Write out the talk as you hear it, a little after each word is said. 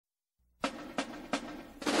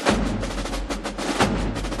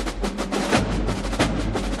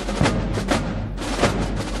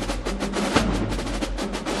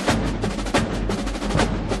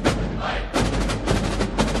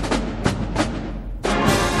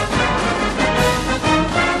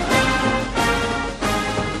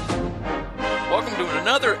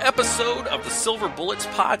episode of the Silver Bullets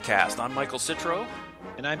podcast. I'm Michael Citro.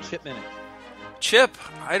 And I'm Chip Minnich. Chip,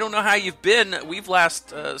 I don't know how you've been. We've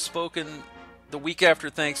last spoken the week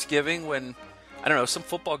after Thanksgiving when, I don't know, some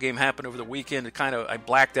football game happened over the weekend. I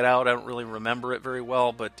blacked it out. I don't really remember it very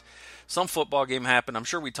well, but some football game happened. I'm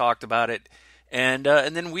sure we talked about it. And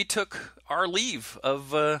then we took our leave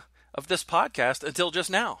of this podcast until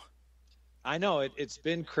just now. I know it's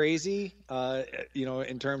been crazy,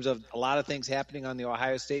 in terms of a lot of things happening on the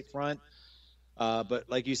Ohio State front. But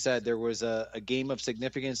like you said, there was a game of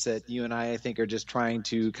significance that you and I think, are just trying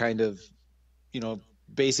to kind of,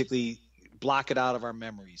 basically block it out of our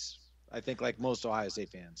memories. I think like most Ohio State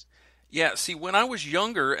fans. Yeah, see, when I was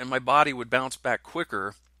younger and my body would bounce back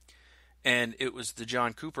quicker, and it was the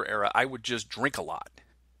John Cooper era, I would just drink a lot.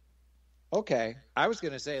 Okay. I was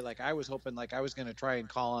going to say, I was hoping, I was going to try and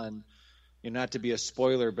call on, not to be a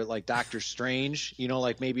spoiler, but like Doctor Strange,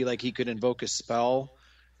 maybe he could invoke a spell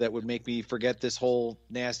that would make me forget this whole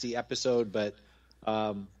nasty episode. But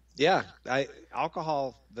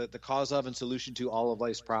alcohol, the cause of and solution to all of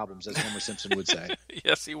life's problems, as Homer Simpson would say.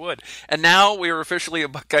 Yes, he would. And now we are officially a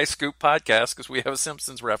Buckeye Scoop podcast because we have a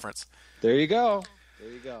Simpsons reference. There you go.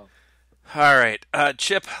 All right,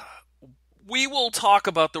 Chip, we will talk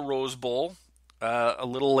about the Rose Bowl a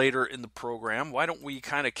little later in the program. Why don't we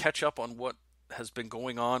kind of catch up on what has been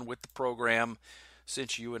going on with the program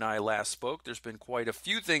since you and I last spoke? There's been quite a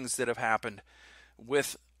few things that have happened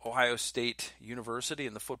with Ohio State University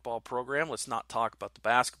and the football program. Let's not talk about the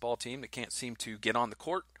basketball team that can't seem to get on the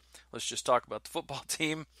court. Let's just talk about the football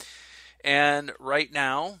team. And right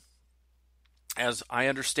now, as I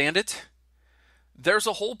understand it, there's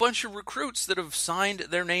a whole bunch of recruits that have signed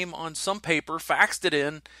their name on some paper, faxed it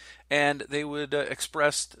in, and they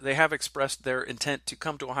have expressed their intent to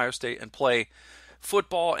come to Ohio State and play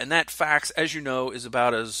football. And that fax, as you know, is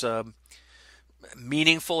about as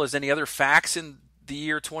meaningful as any other fax in the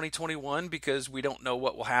year 2021, because we don't know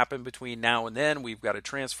what will happen between now and then. We've got a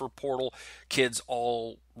transfer portal. Kids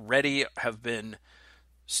already have been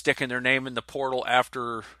sticking their name in the portal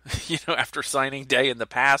after signing day in the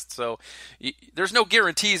past. So there's no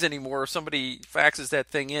guarantees anymore if somebody faxes that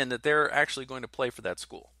thing in that they're actually going to play for that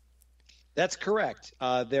school. That's correct.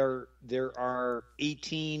 There are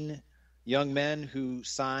 18 young men who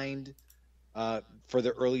signed for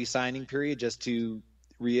the early signing period. Just to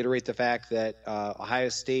reiterate the fact that Ohio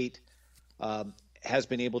State has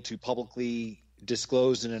been able to publicly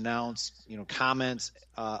disclose and announce, comments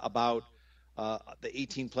about the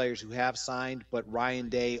 18 players who have signed. But Ryan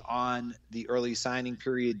Day on the early signing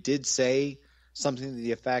period did say something to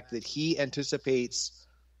the effect that he anticipates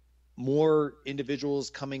more individuals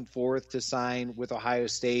coming forth to sign with Ohio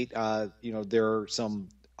State. There are some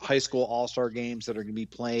high school all-star games that are going to be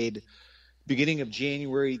played beginning of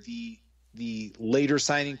January. The later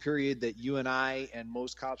signing period that you and I and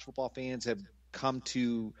most college football fans have come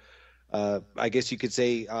to, I guess you could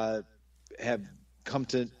say, have come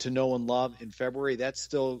to know and love in February. That's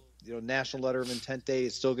still, National Letter of Intent Day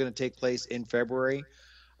is still going to take place in February.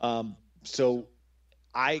 So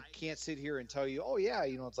I can't sit here and tell you,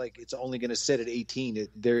 it's only going to sit at 18.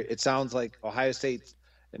 It sounds like Ohio State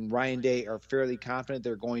and Ryan Day are fairly confident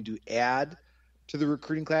they're going to add to the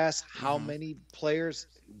recruiting class. How many players,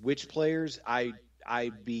 which players,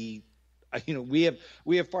 we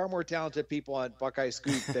have far more talented people on Buckeye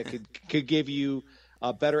Scoop that could give you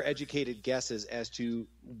better educated guesses as to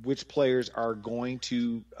which players are going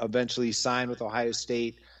to eventually sign with Ohio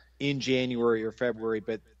State in January or February.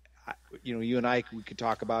 But you and I, we could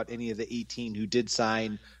talk about any of the 18 who did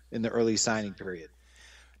sign in the early signing period.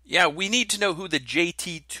 Yeah, we need to know who the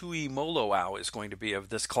JT Tuimoloau is going to be of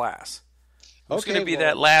this class. Who's going to be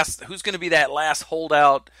that last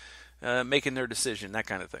holdout making their decision, that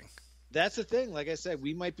kind of thing. That's the thing. Like I said,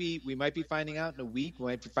 we might be finding out in a week. We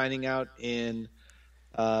might be finding out in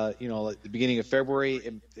at the beginning of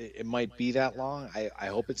February. It might be that long. I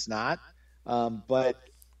hope it's not. But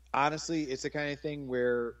honestly, it's the kind of thing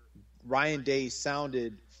where Ryan Day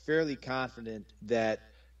sounded fairly confident that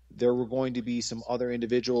there were going to be some other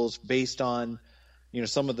individuals based on,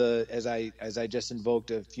 some of the, as I just invoked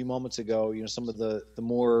a few moments ago, some of the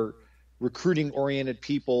more recruiting oriented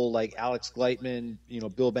people like Alex Gleitman,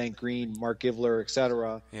 Bill Bank Green, Mark Givler, et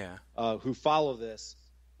cetera, who follow this.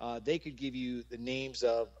 They could give you the names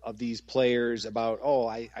of these players about,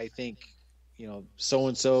 I think,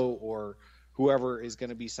 so-and-so or whoever is going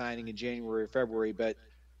to be signing in January or February. But,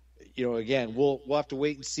 again, we'll have to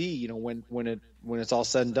wait and see, when it's all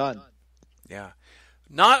said and done. Yeah.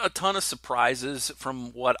 Not a ton of surprises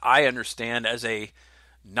from what I understand as a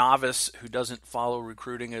novice who doesn't follow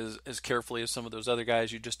recruiting as carefully as some of those other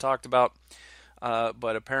guys you just talked about.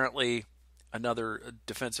 but apparently another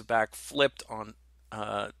defensive back flipped on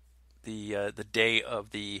the day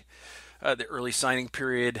of the early signing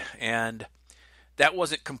period, and that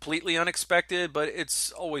wasn't completely unexpected, but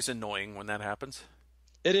it's always annoying when that happens.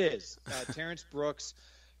 It is. Terrence Brooks,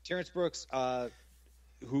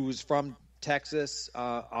 who's from Texas,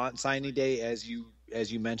 on signing day, as you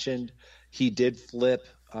mentioned, he did flip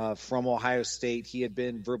from Ohio State. He had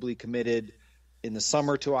been verbally committed in the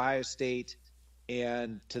summer to Ohio State,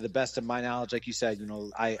 and to the best of my knowledge, like you said,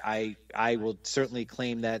 I will certainly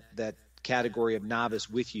claim that category of novice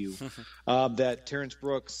with you. That Terrence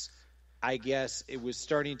Brooks, I guess it was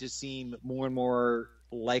starting to seem more and more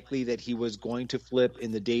likely that he was going to flip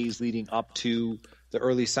in the days leading up to the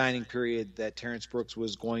early signing period, that Terrence Brooks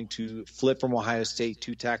was going to flip from Ohio State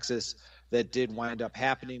to Texas. That did wind up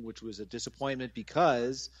happening, which was a disappointment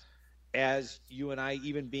because, as you and I,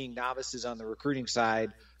 even being novices on the recruiting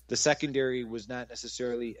side, the secondary was not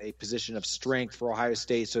necessarily a position of strength for Ohio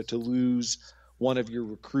State. So to lose one of your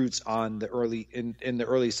recruits on the in the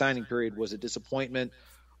early signing period was a disappointment.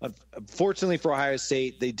 Unfortunately for Ohio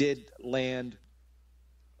State, they did land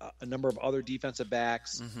a number of other defensive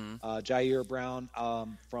backs. Jair Brown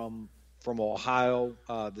from Ohio,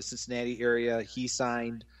 the Cincinnati area, he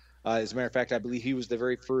signed. As a matter of fact, I believe he was the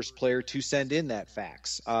very first player to send in that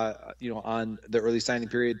fax. On the early signing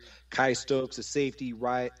period, Kai Stokes, a safety,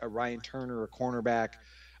 Ryan Turner, a cornerback.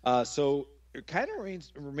 So it kind of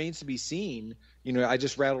remains to be seen. I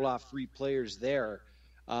just rattled off 3 players there.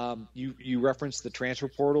 You referenced the transfer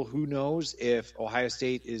portal. Who knows if Ohio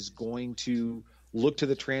State is going to look to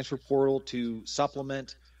the transfer portal to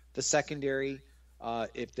supplement the secondary,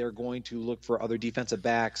 if they're going to look for other defensive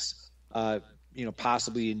backs,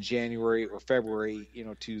 possibly in January or February,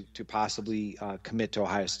 to possibly commit to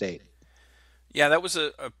Ohio State. Yeah, that was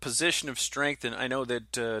a position of strength, and I know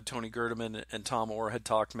that Tony Gerdeman and Tom Orr had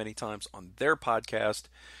talked many times on their podcast,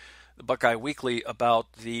 the Buckeye Weekly,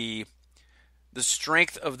 about the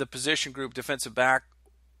strength of the position group defensive back,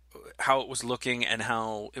 how it was looking, and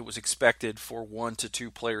how it was expected for 1 to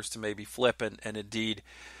 2 players to maybe flip, and indeed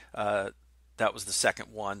that was the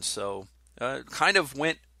second one. So kind of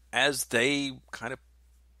went as they kind of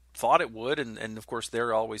thought it would, and of course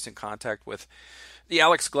they're always in contact with the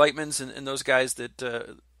Alex Gleitmans and those guys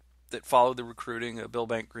that follow the recruiting, Bill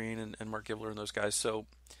Bank Green and Mark Givler and those guys. So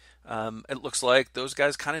it looks like those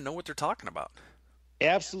guys kind of know what they're talking about.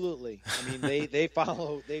 Absolutely. I mean, they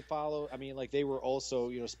follow. I mean, like they were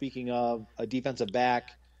also, speaking of a defensive back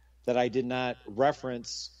that I did not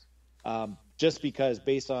reference, just because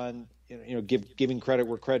based on giving credit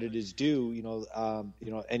where credit is due.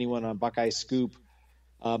 Anyone on Buckeye Scoop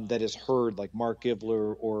that has heard, like Mark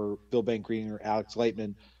Givler or Bill Bank Green or Alex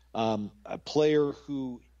Leitman, a player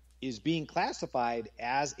who is being classified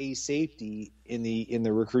as a safety in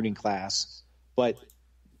the recruiting class, but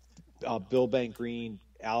Bill Bank Green,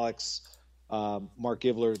 Alex, Mark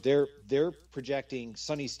Givler, they're projecting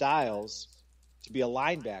Sonny Styles to be a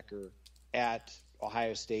linebacker at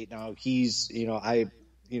Ohio State. Now he's, if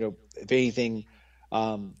anything,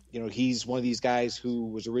 he's one of these guys who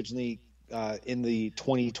was originally in the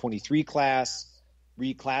 2023 class,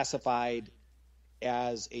 reclassified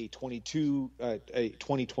as a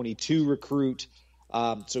 2022 recruit.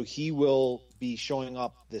 So he will be showing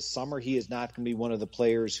up this summer. He is not going to be one of the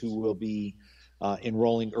players who will be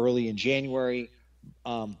enrolling early in January.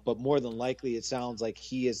 But more than likely, it sounds like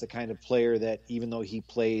he is the kind of player that, even though he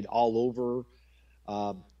played all over,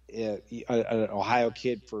 an Ohio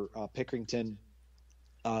kid for Pickerington,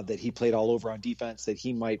 that he played all over on defense, that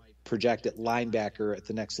he might project at linebacker at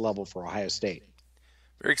the next level for Ohio State.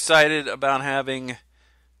 Very excited about having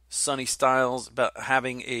Sonny Styles, about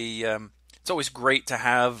having a it's always great to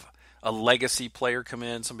have a legacy player come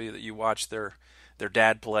in, somebody that you watch their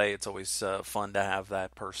dad play. It's always fun to have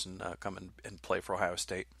that person come and play for Ohio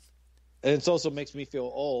State. And it also makes me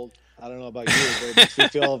feel old. I don't know about you, but it makes me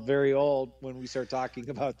feel very old when we start talking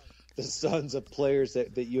about the sons of players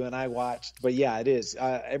that you and I watched. But yeah, it is.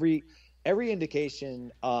 Every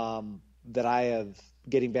indication that I have,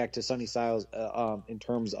 getting back to Sonny Styles, in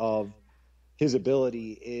terms of his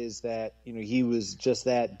ability, is that he was just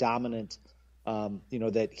that dominant.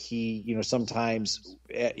 That he sometimes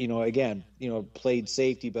again played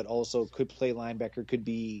safety, but also could play linebacker, could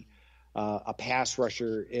be a pass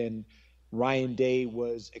rusher. And Ryan Day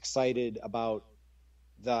was excited about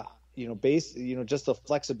the just the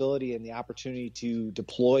flexibility and the opportunity to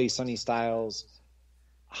deploy Sonny Styles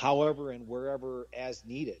however and wherever as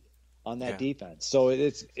needed on that defense. So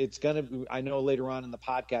it's going to, I know later on in the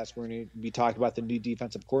podcast, we're going to be talking about the new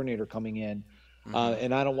defensive coordinator coming in.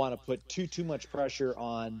 And I don't want to put too much pressure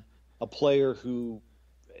on a player who,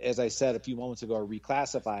 as I said a few moments ago, are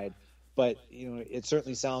reclassified. But it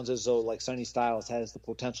certainly sounds as though like Sonny Styles has the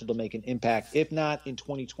potential to make an impact, if not in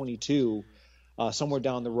 2022, somewhere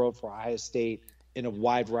down the road for Ohio State in a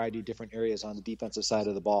wide variety of different areas on the defensive side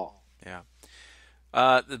of the ball. Yeah.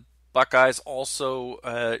 The Buckeyes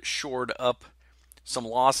also shored up some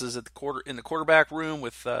losses at in the quarterback room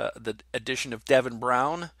with the addition of Devin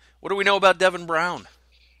Brown. What do we know about Devin Brown?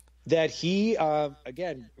 That he,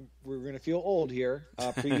 again, we're going to feel old here.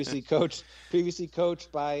 Previously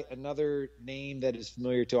coached by another name that is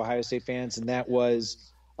familiar to Ohio State fans, and that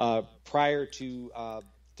was prior to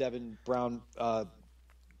Devin Brown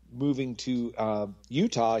moving to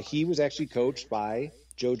Utah. He was actually coached by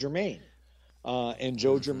Joe Germain, and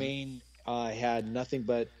Joe Germain had nothing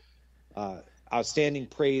but outstanding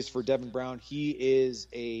praise for Devin Brown. He is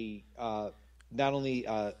not only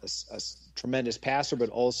a tremendous passer, but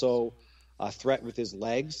also a threat with his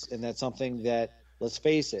legs. And that's something that, let's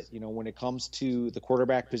face it, when it comes to the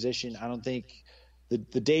quarterback position, I don't think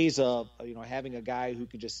the days of, having a guy who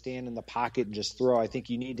could just stand in the pocket and just throw, I think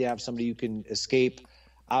you need to have somebody who can escape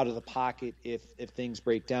out of the pocket if things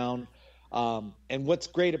break down. And what's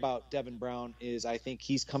great about Devin Brown is I think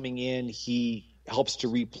he's coming in, he helps to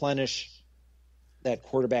replenish that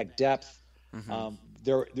quarterback depth. I know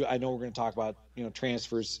we're going to talk about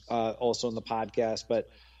transfers also in the podcast, but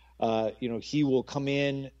he will come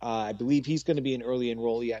in. I believe he's going to be an early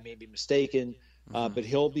enrollee. I may be mistaken, but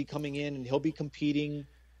he'll be coming in and he'll be competing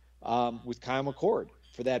with Kyle McCord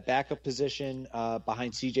for that backup position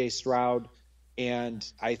behind C.J. Stroud. And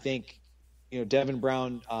I think Devin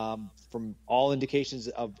Brown, from all indications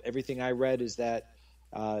of everything I read, is that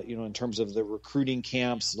in terms of the recruiting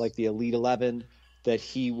camps like the Elite 11, that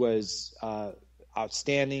he was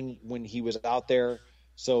outstanding when he was out there.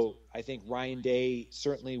 So I think Ryan Day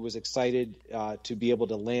certainly was excited to be able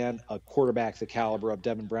to land a quarterback the caliber of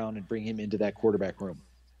Devin Brown and bring him into that quarterback room.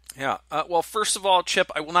 Yeah. Well, first of all,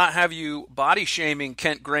 Chip, I will not have you body shaming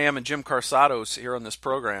Kent Graham and Jim Carsados here on this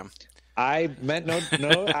program. I meant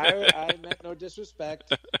I meant no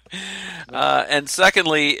disrespect. And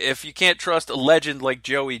secondly, if you can't trust a legend like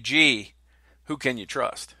Joey G, who can you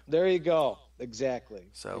trust? There you go. Exactly.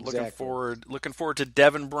 So looking forward to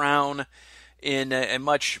Devin Brown in a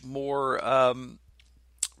much more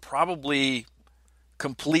probably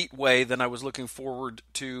complete way than I was looking forward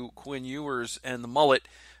to Quinn Ewers and the mullet.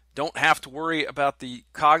 Don't have to worry about the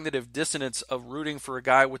cognitive dissonance of rooting for a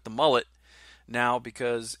guy with the mullet now,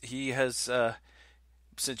 because he has,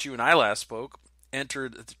 since you and I last spoke,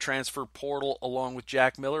 entered the transfer portal along with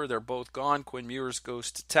Jack Miller. They're both gone. Quinn Ewers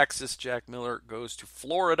goes to Texas. Jack Miller goes to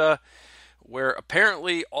Florida, where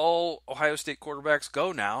apparently all Ohio State quarterbacks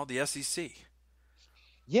go now, the SEC.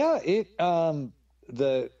 Yeah,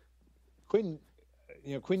 the Quinn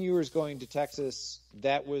Ewers going to Texas,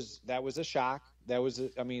 that was a shock. That was,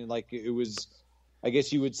 it was, I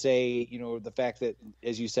guess you would say, the fact that,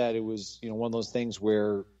 as you said, it was, one of those things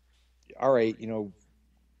where, all right,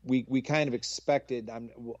 we kind of expected,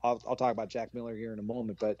 I'll talk about Jack Miller here in a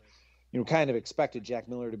moment, but, kind of expected Jack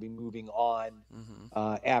Miller to be moving on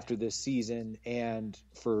after this season, and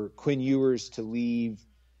for Quinn Ewers to leave,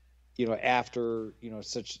 after,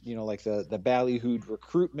 such, like the ballyhooed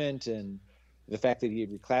recruitment and the fact that he had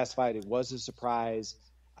reclassified, it was a surprise.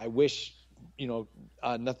 I wish,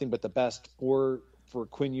 nothing but the best for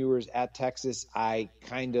Quinn Ewers at Texas. I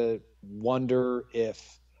kind of wonder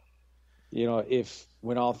if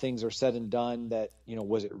when all things are said and done, that,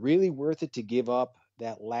 was it really worth it to give up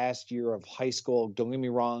that last year of high school? Don't get me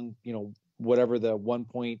wrong, whatever the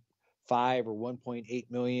 1.5 or 1.8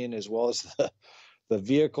 million, as well as the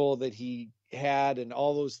vehicle that he had and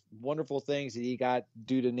all those wonderful things that he got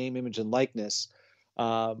due to name, image, and likeness.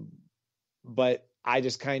 But I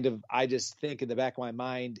just think in the back of my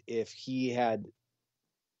mind, if he had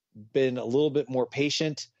been a little bit more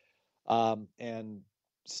patient and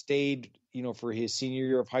stayed, for his senior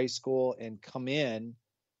year of high school and come in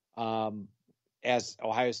as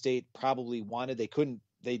Ohio State probably wanted, they couldn't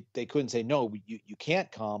say, no, you can't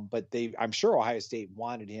come, but I'm sure Ohio State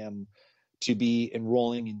wanted him to be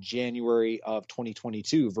enrolling in January of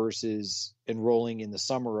 2022 versus enrolling in the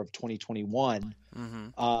summer of 2021.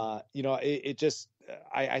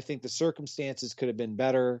 I think the circumstances could have been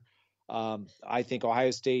better. I think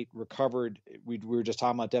Ohio State recovered. We were just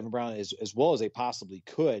talking about Devin Brown as well as they possibly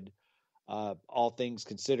could. All things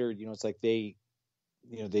considered, it's like they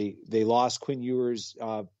lost Quinn Ewers.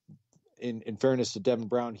 In fairness to Devin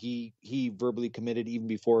Brown, he verbally committed even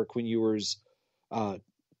before Quinn Ewers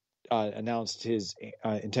announced his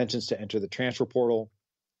intentions to enter the transfer portal.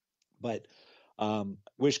 But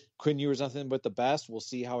Wish Quinn Ewers nothing but the best. We'll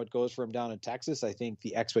see how it goes for him down in Texas. I think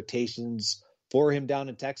the expectations for him down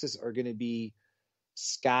in Texas are going to be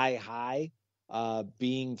sky high,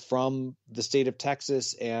 being from the state of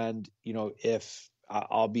Texas. And, if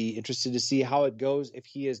I'll be interested to see how it goes if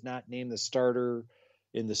he is not named the starter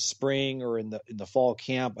in the spring or in the fall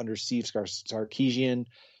camp under Steve Sarkisian,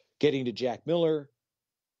 getting to Jack Miller.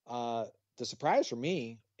 The surprise for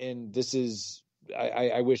me, and this is,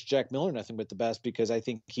 I wish Jack Miller nothing but the best, because I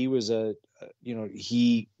think he was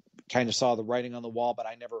he kind of saw the writing on the wall, but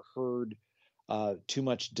I never heard too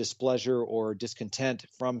much displeasure or discontent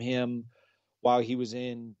from him while he was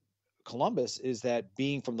in Columbus. Is that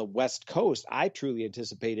being from the West Coast, I truly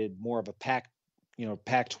anticipated more of a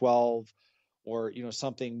Pac-12 or,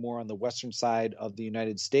 something more on the western side of the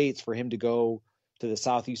United States. For him to go to the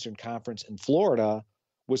Southeastern Conference in Florida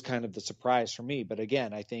was kind of the surprise for me. But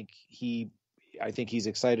again, I think he's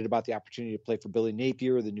excited about the opportunity to play for Billy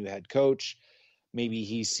Napier, the new head coach. Maybe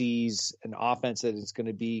he sees an offense that is going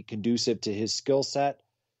to be conducive to his skill set.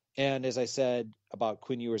 And as I said about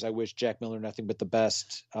Quinn Ewers, I wish Jack Miller nothing but the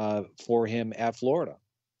best for him at Florida.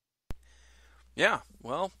 Yeah,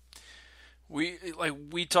 well,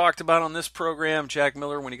 we talked about on this program, Jack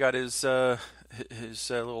Miller, when he got his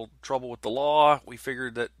little trouble with the law, we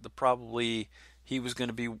figured that probably he was going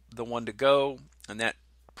to be the one to go, and that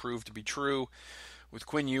proved to be true. With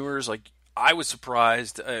Quinn Ewers, I was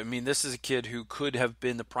surprised. I mean, this is a kid who could have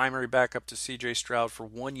been the primary backup to C.J. Stroud for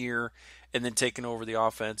 1 year and then taken over the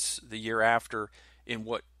offense the year after in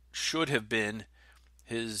what should have been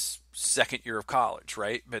his second year of college,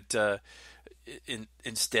 right? But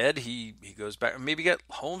instead, he goes back. Maybe got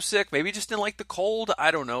homesick. Maybe just didn't like the cold.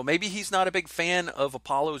 I don't know. Maybe he's not a big fan of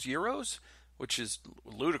Apollo's Euros, which is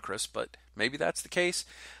ludicrous, but maybe that's the case.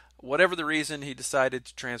 Whatever the reason, he decided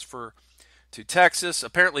to transfer to Texas,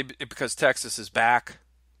 apparently because Texas is back,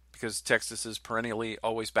 because Texas is perennially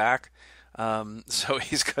always back. So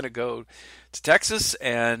he's going to go to Texas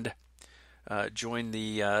and join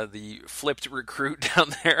the flipped recruit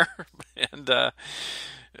down there, and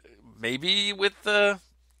maybe with the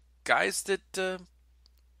guys that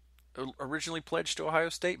originally pledged to Ohio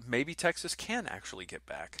State, maybe Texas can actually get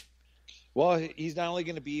back. Well, he's not only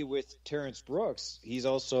going to be with Terrence Brooks, he's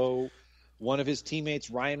also one of his teammates,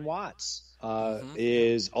 Ryan Watts,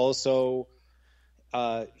 is also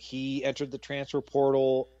he entered the transfer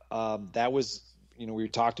portal. That was, we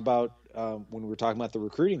talked about when we were talking about the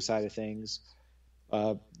recruiting side of things.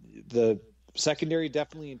 The secondary,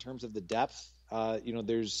 definitely in terms of the depth,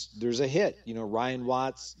 there's a hit. Ryan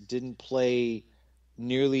Watts didn't play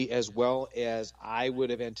nearly as well as I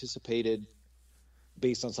would have anticipated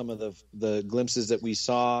based on some of the glimpses that we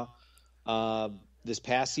saw this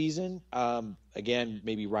past season. Again,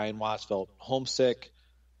 maybe Ryan Watts felt homesick,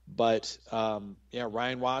 but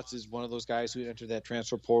Ryan Watts is one of those guys who entered that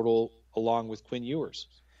transfer portal along with Quinn Ewers.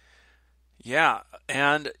 Yeah,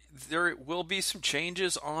 and there will be some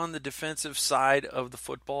changes on the defensive side of the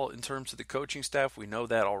football in terms of the coaching staff. We know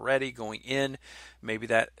that already going in. Maybe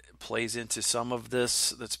that plays into some of this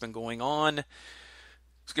that's been going on.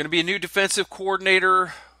 It's going to be a new defensive coordinator.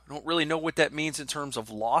 I don't really know what that means in terms of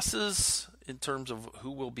losses, in terms of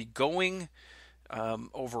who will be going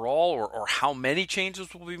overall, or how many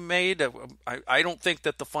changes will be made. I don't think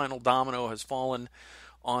that the final domino has fallen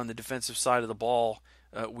on the defensive side of the ball.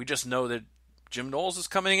 We just know that Jim Knowles is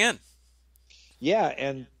coming in. Yeah,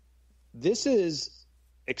 and this is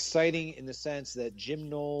exciting in the sense that Jim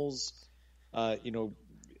Knowles,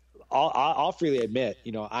 I'll freely admit,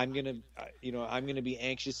 I'm gonna be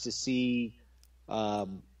anxious to see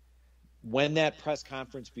when that press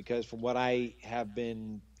conference, because from what I have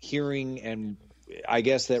been hearing, and I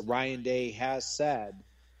guess that Ryan Day has said,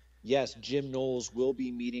 yes, Jim Knowles will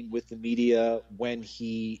be meeting with the media when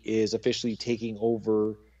he is officially taking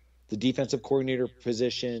over the defensive coordinator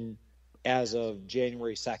position as of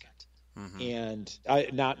January 2nd. Mm-hmm.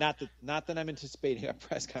 And not that I'm anticipating a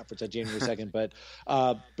press conference on January 2nd,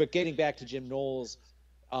 but getting back to Jim Knowles,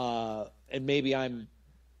 and maybe I'm,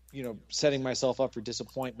 setting myself up for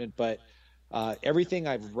disappointment, but everything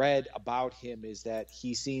I've read about him is that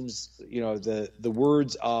he seems, the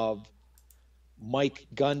words of Mike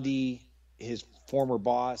Gundy, his former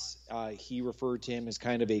boss, he referred to him as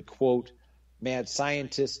kind of a, quote, mad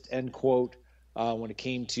scientist, end quote, when it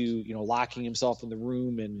came to, locking himself in the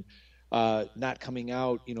room and not coming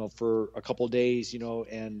out, for a couple of days,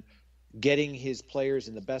 and getting his players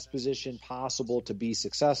in the best position possible to be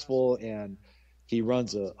successful. And he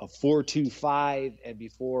runs a 4-2-5, and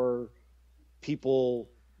before people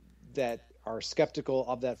that are skeptical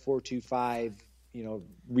of that 4-2-5,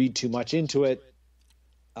 read too much into it,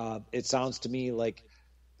 it sounds to me like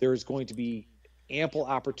there's going to be ample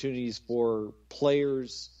opportunities for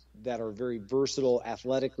players that are very versatile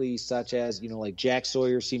athletically, such as, like Jack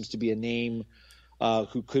Sawyer seems to be a name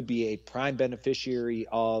who could be a prime beneficiary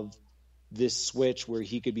of this switch where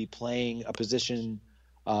he could be playing a position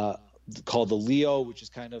called the Leo, which is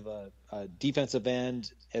kind of a defensive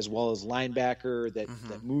end as well as linebacker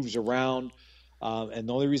that moves around. And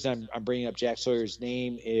the only reason I'm bringing up Jack Sawyer's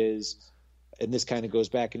name is, and this kind of goes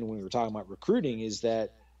back into when we were talking about recruiting, is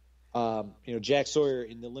that Jack Sawyer,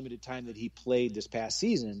 in the limited time that he played this past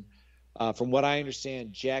season, from what I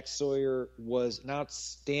understand, Jack Sawyer was an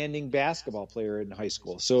outstanding basketball player in high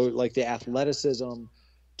school. So like the athleticism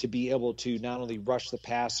to be able to not only rush the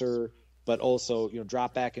passer, but also,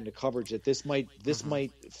 drop back into coverage, that this might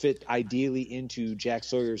fit ideally into Jack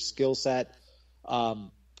Sawyer's skill set.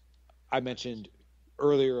 I mentioned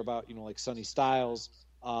earlier about, like Sonny Styles.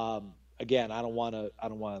 Again, I don't want to,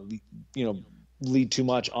 lead too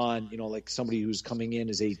much on, like somebody who's coming in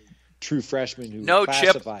as a true freshman who no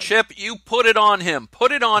classified. Chip, you put it on him.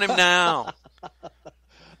 Put it on him now.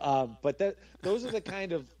 But those are the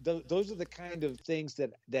kind of things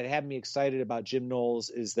that have me excited about Jim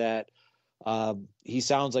Knowles, is that he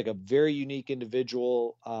sounds like a very unique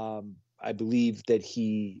individual. I believe that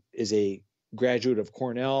he is a graduate of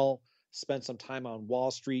Cornell, spent some time on Wall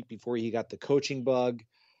Street before he got the coaching bug,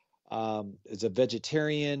 is a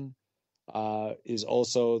vegetarian, is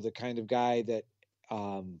also the kind of guy that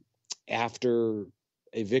after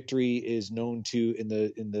a victory is known to, in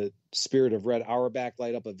the spirit of Red Auerbach,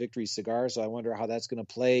 light up a victory cigar. So I wonder how that's going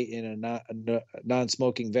to play in a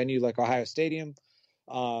non-smoking venue like Ohio Stadium.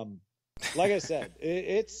 Like I said,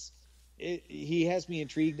 he has me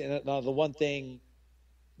intrigued. And the one thing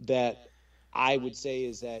that I would say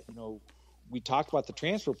is that, we talked about the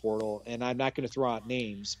transfer portal, and I'm not going to throw out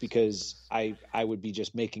names because I would be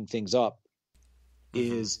just making things up.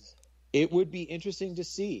 Is it would be interesting to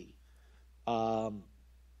see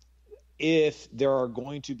if there are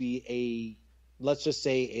going to be let's just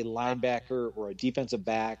say a linebacker or a defensive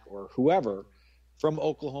back or whoever from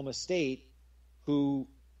Oklahoma State who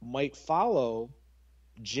might follow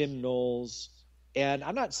Jim Knowles. And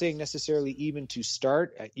I'm not saying necessarily even to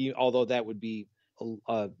start, although that would be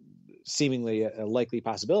seemingly a likely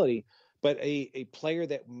possibility, but a player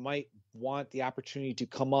that might want the opportunity to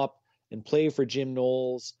come up and play for Jim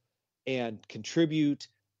Knowles and contribute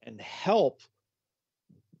and help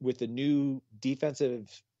with the new defensive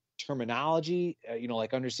terminology,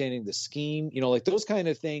 like understanding the scheme, like those kind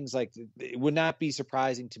of things, like it would not be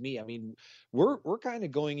surprising to me. I mean, we're kind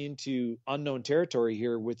of going into unknown territory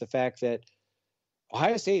here with the fact that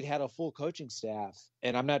Ohio State had a full coaching staff,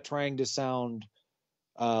 and I'm not trying to sound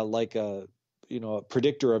like a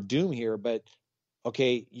predictor of doom here, but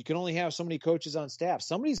okay, you can only have so many coaches on staff.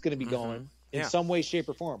 Somebody's going to be going in some way, shape,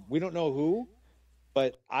 or form. We don't know who,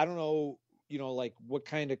 but I don't know, like what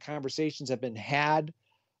kind of conversations have been had.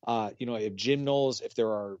 If Jim Knowles, if there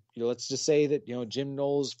are, let's just say that, Jim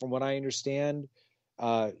Knowles, from what I understand,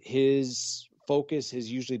 his focus has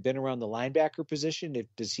usually been around the linebacker position.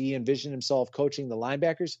 Does he envision himself coaching the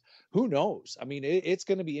linebackers? Who knows? I mean, it's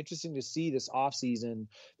going to be interesting to see this offseason.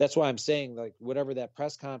 That's why I'm saying, like, whatever that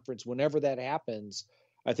press conference, whenever that happens,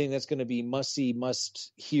 I think that's going to be must-see,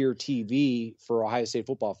 must-hear TV for Ohio State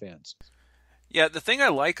football fans. Yeah, the thing I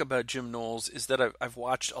like about Jim Knowles is that I've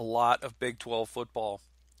watched a lot of Big 12 football,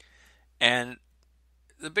 and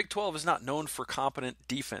the Big 12 is not known for competent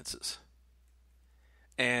defenses.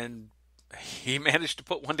 And he managed to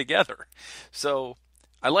put one together. So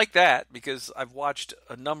I like that because I've watched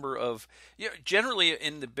a number of, generally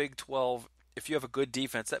in the Big 12, if you have a good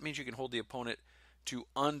defense, that means you can hold the opponent to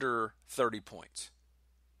under 30 points.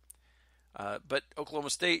 But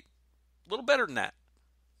Oklahoma State, a little better than that.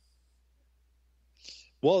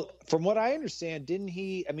 Well, from what I understand, didn't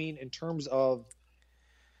he, I mean, in terms of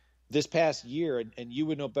this past year, and you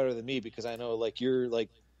would know better than me because I know, like, you're like,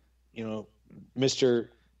 Mr.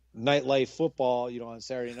 Nightlife football, on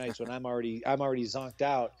Saturday nights when I'm already zonked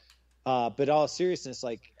out. But all seriousness,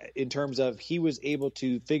 like in terms of he was able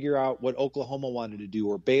to figure out what Oklahoma wanted to do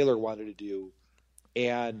or Baylor wanted to do,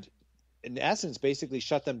 and in essence, basically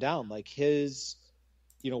shut them down. Like his,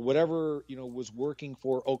 whatever was working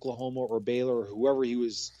for Oklahoma or Baylor or whoever he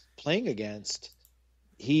was playing against,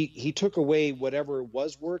 he took away whatever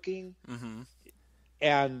was working,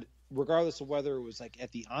 and regardless of whether it was like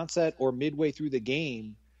at the onset or midway through the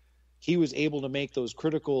game, he was able to make those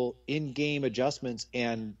critical in-game adjustments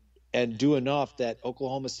and do enough that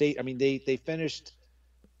Oklahoma State, I mean, they finished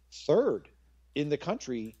third in the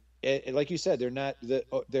country. And like you said,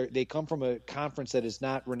 they come from a conference that is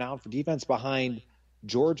not renowned for defense behind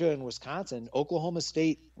Georgia and Wisconsin. Oklahoma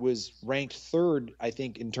State was ranked third, I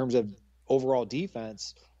think, in terms of overall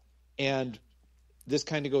defense. And this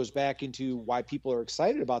kind of goes back into why people are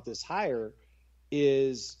excited about this hire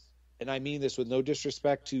is, and I mean this with no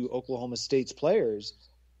disrespect to Oklahoma State's players,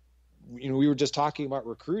 we were just talking about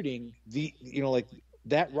recruiting. Like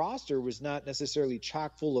that roster was not necessarily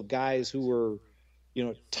chock full of guys who were,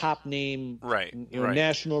 top name, right.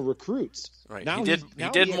 national recruits. Right. Now he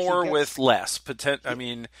did more with less. I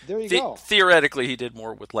mean, there you go. Theoretically, he did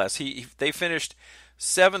more with less. They finished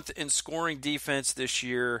 7th in scoring defense this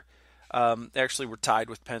year. Actually, were tied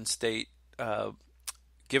with Penn State,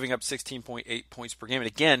 giving up 16.8 points per game. And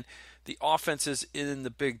again, the offenses in the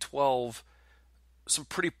Big 12, some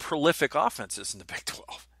pretty prolific offenses in the Big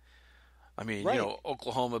 12. I mean, right.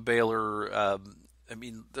 Oklahoma, Baylor. I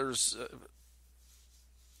mean, there's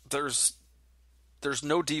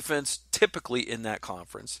no defense typically in that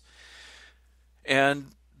conference, and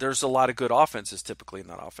there's a lot of good offenses typically in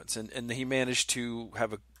that offense. And he managed to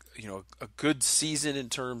have a good season in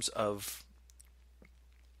terms of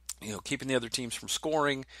keeping the other teams from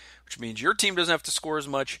scoring, which means your team doesn't have to score as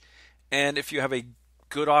much. And if you have a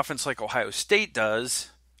good offense like Ohio State does,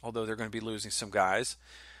 although they're going to be losing some guys,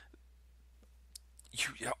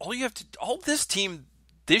 all this team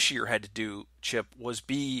this year had to do, Chip, was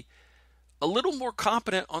be a little more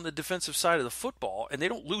competent on the defensive side of the football, and they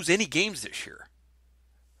don't lose any games this year.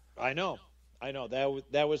 I know.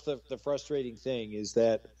 That was the frustrating thing is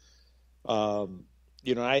that,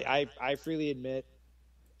 I freely admit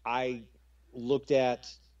I looked at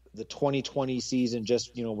the 2020 season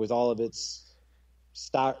just, with all of its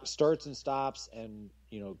starts and stops and,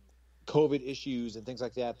 COVID issues and things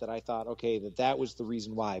like that I thought, okay, that was the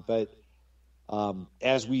reason why. But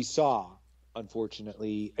as we saw,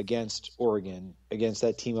 unfortunately, against Oregon, against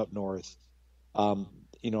that team up north,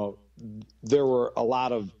 there were a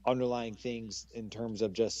lot of underlying things in terms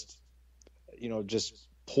of just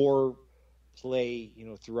poor play,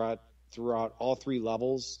 throughout all three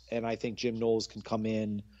levels. And I think Jim Knowles can come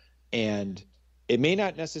in, and it may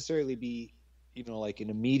not necessarily be, like an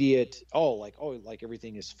immediate, like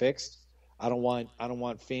everything is fixed. I don't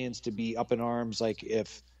want fans to be up in arms. Like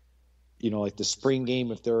if, like the spring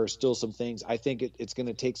game, if there are still some things, I think it's going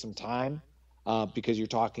to take some time because you're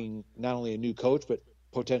talking not only a new coach, but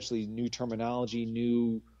potentially new terminology,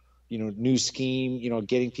 new scheme,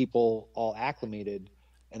 getting people all acclimated.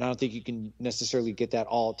 And I don't think you can necessarily get that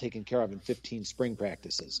all taken care of in 15 spring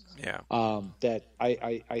practices. Yeah. That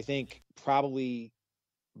I think probably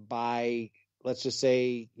by, let's just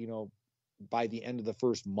say, by the end of the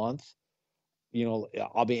first month,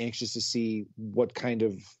 I'll be anxious to see what kind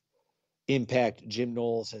of impact Jim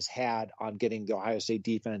Knowles has had on getting the Ohio State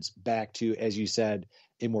defense back to, as you said,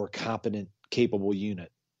 a more competent, capable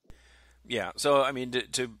unit. Yeah. So, I mean,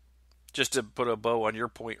 just to put a bow on your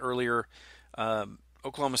point earlier,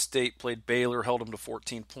 Oklahoma State played Baylor, held them to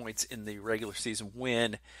 14 points in the regular season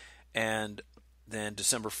win, and then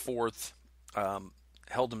December 4th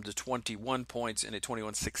held them to 21 points in a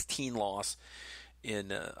 21-16 loss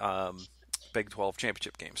in Big 12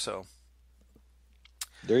 championship game. So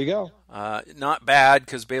there you go. Not bad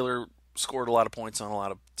because Baylor scored a lot of points on a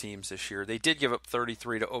lot of teams this year. They did give up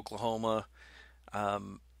 33 to Oklahoma,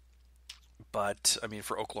 but I mean,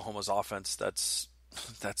 for Oklahoma's offense, that's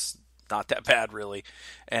not that bad really,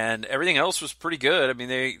 and everything else was pretty good. I mean,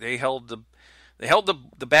 they held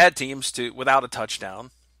the bad teams to without a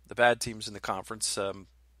touchdown. The bad teams in the conference,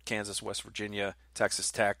 Kansas, West Virginia,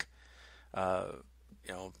 Texas Tech,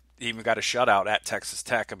 even got a shutout at Texas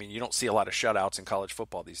Tech. I mean, you don't see a lot of shutouts in college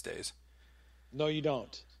football these days. No, you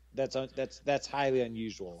don't. That's highly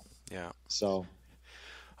unusual. Yeah. So,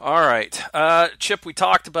 all right, Chip. We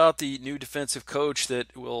talked about the new defensive coach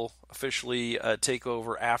that will officially take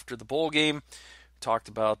over after the bowl game. We talked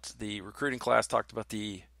about the recruiting class. Talked about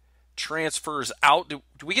the transfers out. Do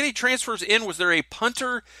we get any transfers in? Was there a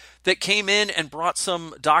punter that came in and brought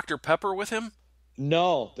some Dr. Pepper with him?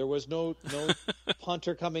 No, there was no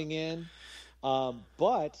punter coming in,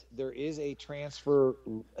 but there is a transfer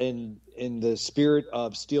in the spirit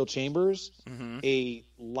of Steel Chambers, a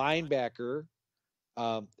linebacker,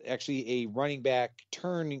 actually a running back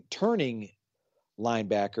turning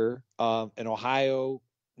linebacker, an Ohio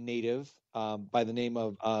native by the name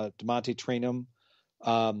of DeMonte Traynham,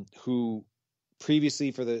 who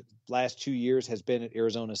previously for the last 2 years has been at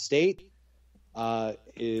Arizona State,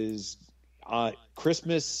 is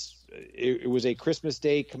Christmas. It was a Christmas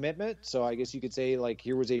Day commitment. So I guess you could say like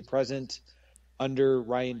here was a present under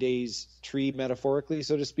Ryan Day's tree, metaphorically,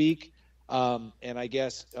 so to speak. And I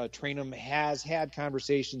guess Traynham has had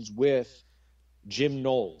conversations with Jim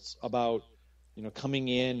Knowles about coming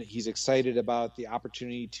in, he's excited about the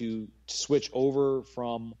opportunity to switch over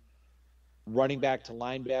from running back to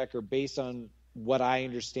linebacker based on what I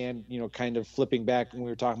understand, kind of flipping back when we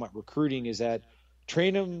were talking about recruiting, is that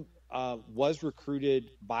Trainum was recruited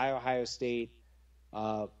by Ohio State,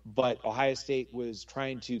 but Ohio State was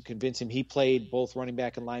trying to convince him. He played both running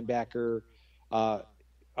back and linebacker out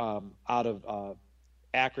of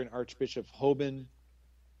Akron Archbishop Hoban,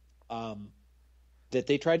 that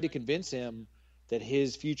they tried to convince him that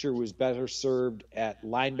his future was better served at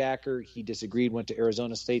linebacker. He disagreed, went to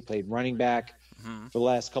Arizona State, played running back for the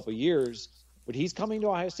last couple of years. But he's coming to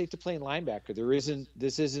Ohio State to play linebacker.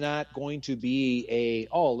 This is not going to be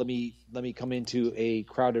let me come into a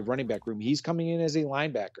crowded running back room. He's coming in as a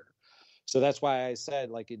linebacker. So that's why I said,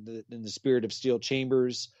 like, in the spirit of Steel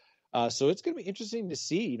Chambers. So it's going to be interesting to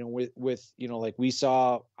see, with like we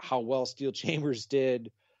saw how well Steel Chambers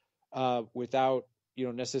did without,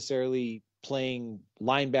 necessarily playing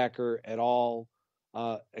linebacker at all,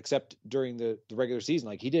 except during the regular season.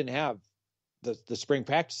 Like, he didn't have the spring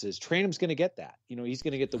practices. Trainum's going to get that. He's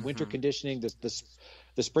going to get the winter conditioning,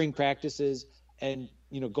 the spring practices, and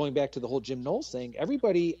going back to the whole Jim Knowles thing,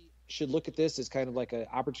 everybody should look at this as kind of like an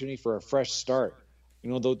opportunity for a fresh start.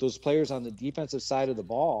 Those players on the defensive side of the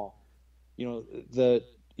ball,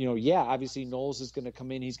 obviously Knowles is going to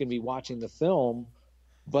come in. He's going to be watching the film,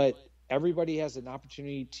 but everybody has an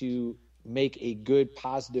opportunity to make a good,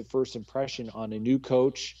 positive first impression on a new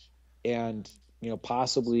coach, and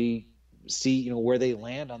possibly see where they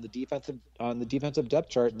land on the defensive depth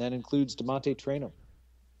chart, and that includes DeMonte Trainum.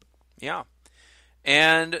 Yeah.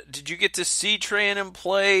 And did you get to see Trainum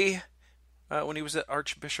play when he was at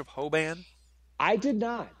Archbishop Hoban? I did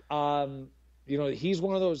not. He's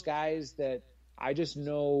one of those guys that I just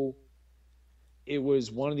know it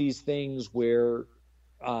was one of these things where,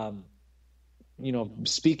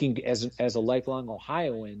 speaking as a lifelong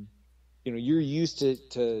Ohioan, you're used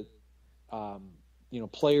to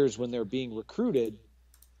players when they're being recruited,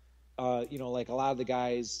 like a lot of the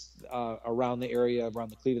guys around the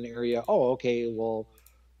Cleveland area. Oh, okay. Well,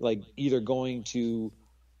 like either going to,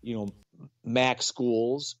 MAC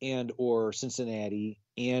schools and or Cincinnati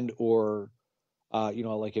and or,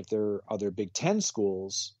 like if there are other Big Ten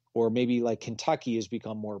schools, or maybe like Kentucky has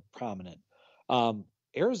become more prominent.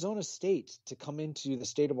 Arizona State, to come into the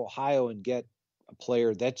state of Ohio and get a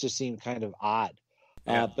player, that just seemed kind of odd.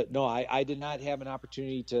 Yeah. But no, I did not have an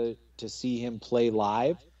opportunity to see him play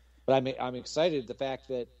live, but I'm excited the fact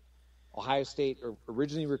that Ohio State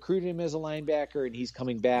originally recruited him as a linebacker, and he's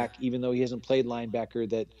coming back, even though he hasn't played linebacker.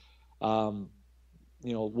 That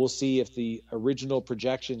we'll see if the original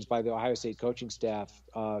projections by the Ohio State coaching staff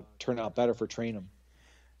turn out better for Trainum.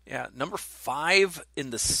 Yeah, number 5 in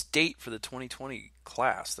the state for the 2020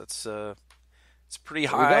 class. That's it's pretty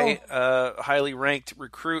high, highly ranked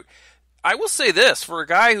recruit. I will say this, for a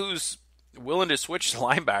guy who's willing to switch to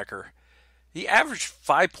linebacker, he averaged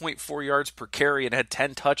 5.4 yards per carry and had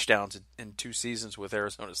 10 touchdowns in 2 seasons with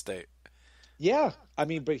Arizona State. Yeah,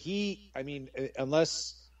 unless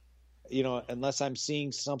I'm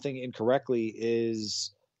seeing something incorrectly,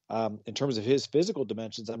 is in terms of his physical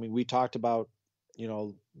dimensions. We talked about,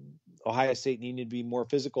 Ohio State needing to be more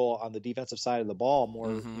physical on the defensive side of the ball,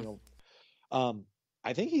 more,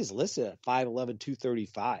 I think he's listed at 5'11",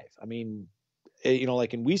 235.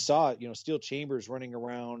 And we saw, Steel Chambers running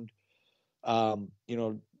around,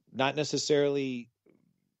 not necessarily,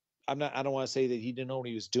 I don't want to say that he didn't know what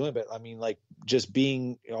he was doing, but just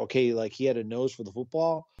being okay, like he had a nose for the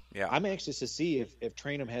football. Yeah. I'm anxious to see if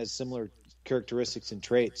Trainum has similar characteristics and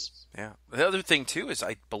traits. Yeah. The other thing too is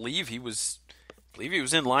I believe he was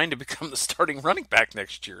in line to become the starting running back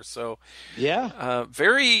next year. So yeah,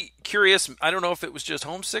 very curious. I don't know if it was just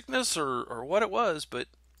homesickness or what it was, but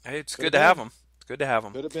hey, it's good to have him. It's good to have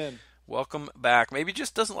him. Could have been. Welcome back. Maybe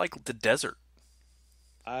just doesn't like the desert.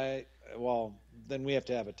 Then we have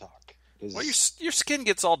to have a talk. Well, your skin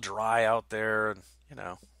gets all dry out there, and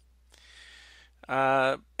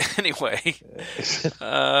anyway, it's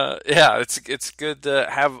good to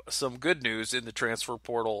have some good news in the transfer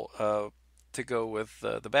portal to go with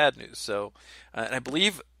the bad news. So, and I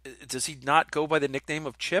believe, does he not go by the nickname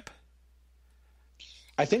of Chip?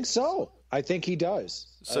 I think so. I think he does.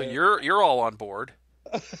 So you're all on board.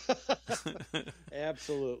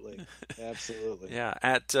 Absolutely. Yeah.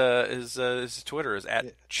 At his Twitter is at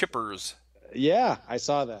Chippers. Yeah, I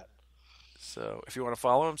saw that. So if you want to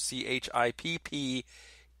follow him, CHIPPERRZ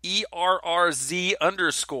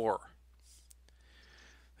 _.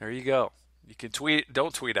 There you go. You can tweet.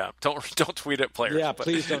 Don't tweet out. Don't tweet at players. Yeah,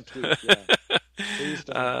 please don't tweet. Yeah. Please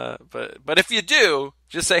don't. But if you do,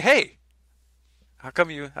 just say, hey, How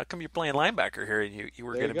come you're playing linebacker here and you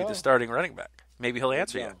were There going you to be the go. starting running back? Maybe he'll There you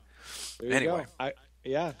answer you. go. There you Anyway, go.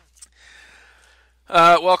 Yeah.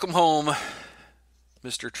 welcome home,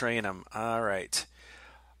 Mr. Trainham. All right.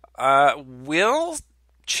 Will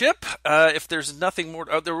Chip, if there's nothing more,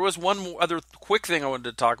 there was one more other quick thing I wanted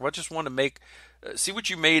to talk about. Just want to see what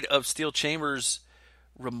you made of Steel Chambers'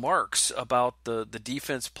 remarks about the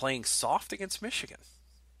defense playing soft against Michigan.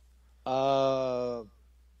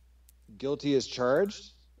 Guilty as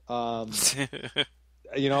charged. Like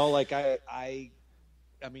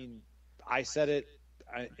I mean, I said it,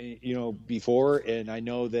 before, and I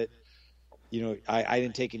know that, I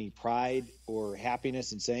didn't take any pride or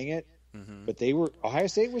happiness in saying it, but Ohio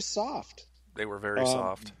State was soft. They were very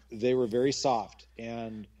soft. They were very soft.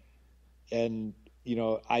 And, I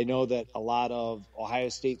know that a lot of Ohio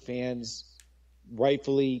State fans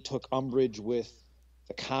rightfully took umbrage with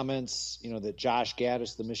the comments, that Josh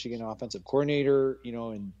Gaddis, the Michigan offensive coordinator,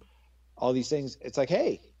 and all these things. It's like,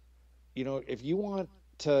 hey, if you want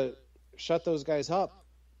to shut those guys up,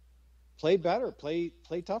 play better, play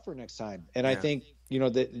tougher next time. And I think,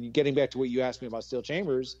 that getting back to what you asked me about Steel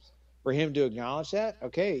Chambers, for him to acknowledge that,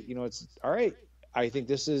 okay, it's all right. I think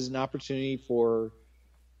this is an opportunity for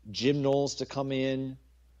Jim Knowles to come in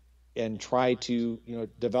and try to,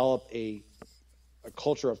 develop a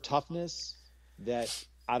culture of toughness that,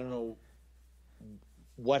 I don't know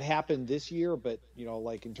what happened this year, but,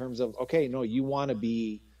 like in terms of, okay, no, you want to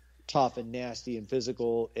be tough and nasty and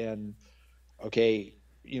physical and, okay,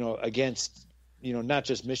 against, not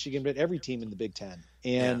just Michigan, but every team in the Big Ten.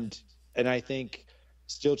 And I think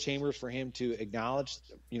Steel Chambers, for him to acknowledge,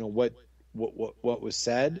 what was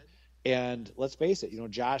said. And let's face it,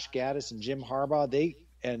 Josh Gaddis and Jim Harbaugh,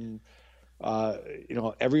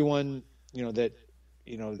 everyone, that,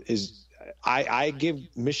 is, I give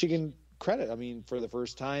Michigan credit. I mean, for the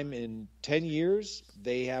first time in 10 years,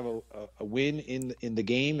 they have a win in the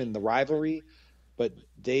game, in the rivalry, but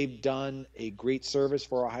they've done a great service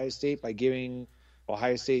for Ohio State by giving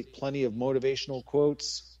Ohio State plenty of motivational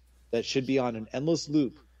quotes that should be on an endless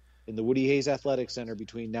loop in the Woody Hayes Athletic Center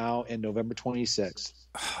between now and November 26th.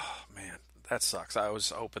 Oh, man, that sucks. I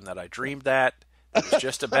was hoping that I dreamed that. It was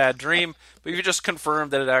just a bad dream, but you just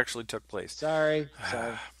confirmed that it actually took place. Sorry.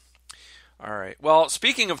 All right. Well,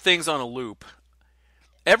 speaking of things on a loop,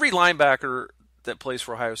 every linebacker that plays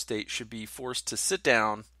for Ohio State should be forced to sit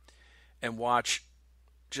down and watch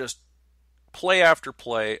just play after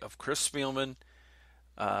play of Chris Spielman,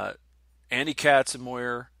 Andy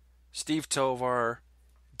Katzenmoyer, Steve Tovar,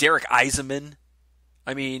 Derek Eisenman.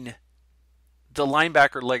 I mean, the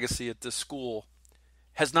linebacker legacy at this school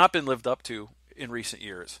has not been lived up to in recent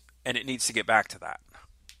years, and it needs to get back to that.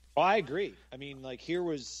 Oh, I agree. I mean, like, here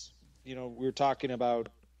was, we were talking about,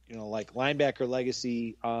 like linebacker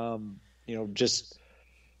legacy, just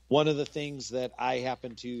one of the things that I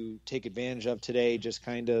happen to take advantage of today, just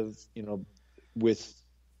kind of, with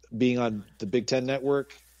being on the Big Ten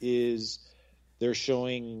Network, is they're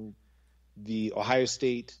showing the Ohio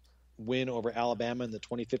State win over Alabama in the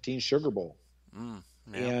 2015 Sugar Bowl.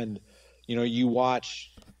 And, you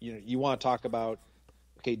watch, you want to talk about,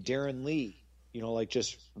 okay, Darren Lee, like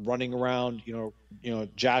just running around,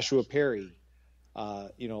 Joshua Perry,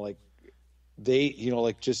 like they,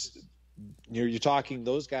 like just, you're talking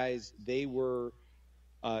those guys, they were,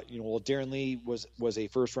 Darren Lee was a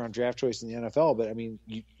first round draft choice in the NFL, but I mean,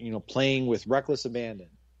 playing with reckless abandon.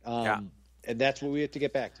 And that's what we have to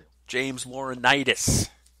get back to. James Laurinaitis.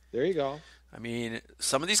 There you go. I mean,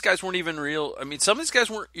 some of these guys weren't even real. I mean, some of these guys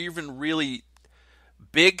weren't even really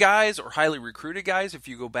big guys or highly recruited guys if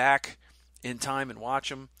you go back in time and watch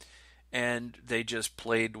them. And they just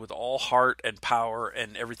played with all heart and power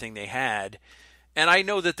and everything they had. And I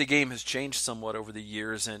know that the game has changed somewhat over the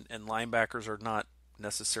years, and linebackers are not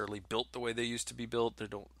necessarily built the way they used to be built.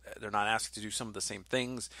 They're not asked to do some of the same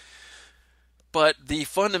things. But the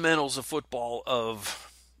fundamentals of football of,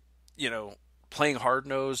 playing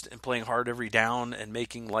hard-nosed and playing hard every down and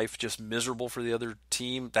making life just miserable for the other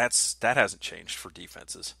team, that hasn't changed for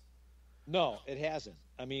defenses. No, it hasn't.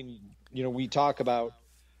 I mean, we talk about,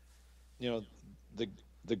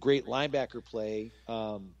 the great linebacker play.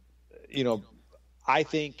 I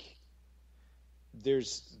think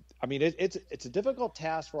it's a difficult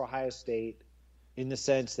task for Ohio State in the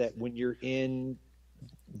sense that when you're in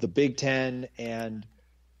the Big Ten and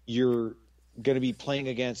you're going to be playing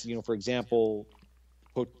against, for example,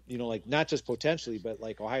 like not just potentially, but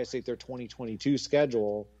like Ohio State, their 2022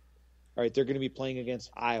 schedule, all right, they're going to be playing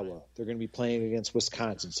against Iowa. They're going to be playing against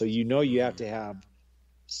Wisconsin. So you have to have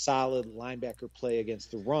solid linebacker play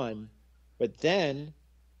against the run. But then,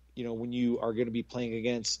 when you are going to be playing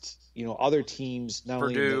against, other teams, not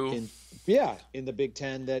Purdue. only in the Big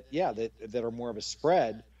Ten that are more of a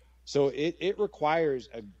spread. So it requires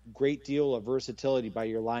a great deal of versatility by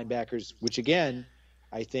your linebackers, which again,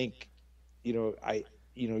 I think,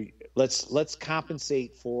 let's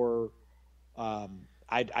compensate for,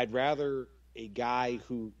 I'd rather a guy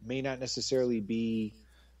who may not necessarily be,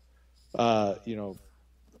 I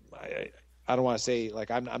don't want to say,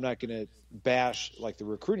 like, I'm not going to bash like the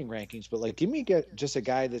recruiting rankings, but like, give me just a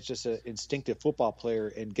guy that's just an instinctive football player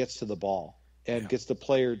and gets to the ball and gets the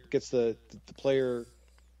player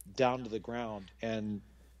down to the ground, and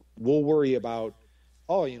we'll worry about,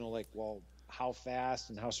 how fast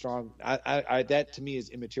and how strong. I that to me is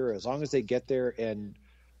immaterial. As long as they get there and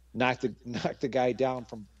knock the guy down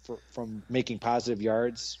from making positive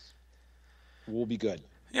yards, we'll be good.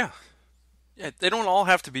 Yeah. Yeah, they don't all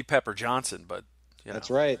have to be Pepper Johnson, but that's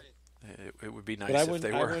right. It would be nice if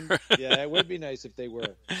they were. Yeah, it would be nice if they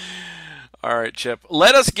were. All right, Chip.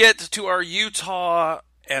 Let us get to our Utah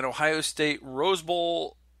and Ohio State Rose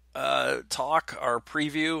Bowl talk, our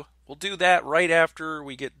preview. We'll do that right after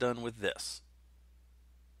we get done with this.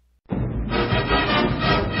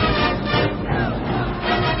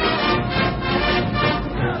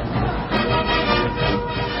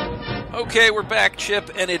 Okay, we're back,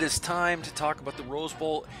 Chip, and it is time to talk about the Rose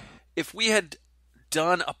Bowl. If we had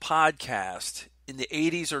done a podcast in the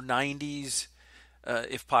 80s or 90s,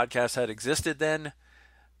 if podcasts had existed then,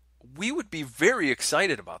 we would be very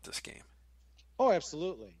excited about this game. Oh,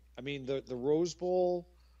 absolutely. I mean, the Rose Bowl,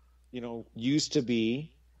 used to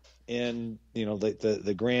be in,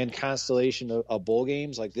 the grand constellation of bowl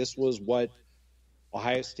games. Like, this was what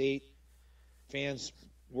Ohio State fans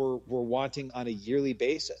were wanting on a yearly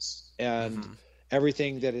basis. And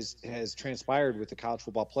everything that has transpired with the college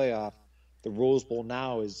football playoff, the Rose Bowl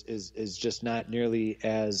now is just not nearly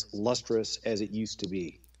as lustrous as it used to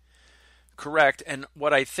be. Correct. And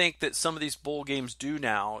what I think that some of these bowl games do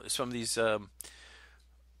now, some of these,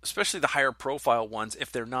 especially the higher profile ones,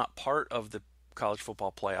 if they're not part of the college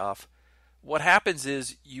football playoff, what happens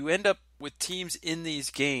is you end up with teams in these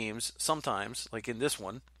games, sometimes, like in this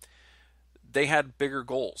one, they had bigger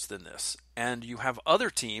goals than this. And you have other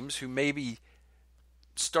teams who maybe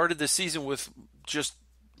started the season with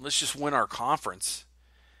let's just win our conference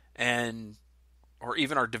or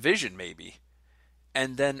even our division maybe.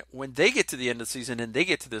 And then when they get to the end of the season and they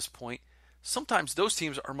get to this point, sometimes those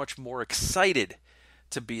teams are much more excited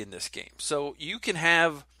to be in this game. So you can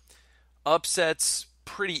have upsets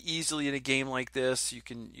pretty easily in a game like this. You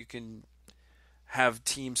can have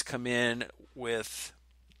teams come in with,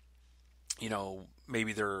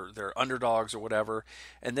 maybe they're underdogs or whatever,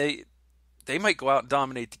 and they might go out and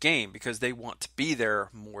dominate the game because they want to be there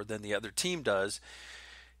more than the other team does.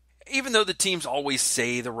 Even though the teams always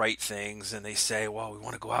say the right things and they say, well, we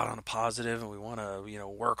want to go out on a positive and we want to,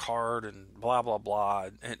 work hard and blah, blah, blah.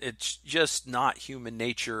 And it's just not human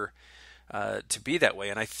nature to be that way.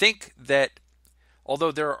 And I think that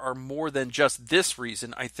although there are more than just this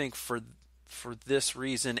reason, I think for this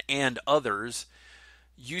reason and others,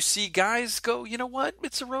 you see guys go, you know what,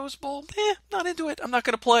 it's a Rose Bowl. Not into it. I'm not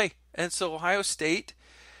going to play. And so Ohio State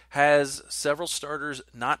has several starters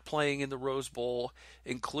not playing in the Rose Bowl,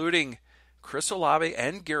 including Chris Olave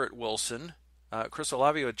and Garrett Wilson. Chris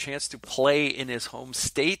Olave had a chance to play in his home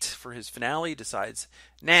state for his finale, decides,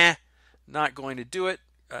 not going to do it.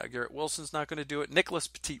 Garrett Wilson's not going to do it. Nicholas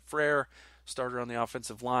Petit-Frere, starter on the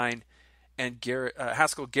offensive line, and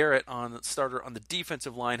Haskell Garrett, starter on the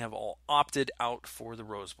defensive line, have all opted out for the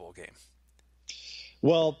Rose Bowl game.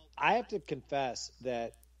 Well, I have to confess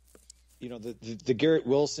that the Garrett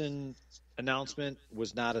Wilson announcement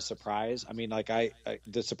was not a surprise. I mean, like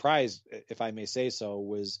the surprise, if I may say so,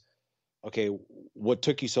 was, okay, what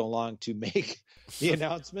took you so long to make the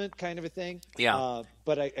announcement, kind of a thing. Yeah.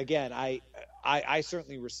 But I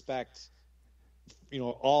certainly respect,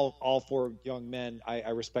 all four young men. I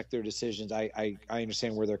respect their decisions. I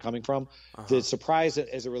understand where they're coming from. The surprise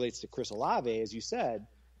as it relates to Chris Olave, as you said,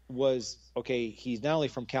 was, okay, he's not only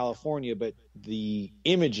from California, but the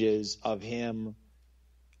images of him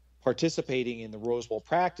participating in the Rose Bowl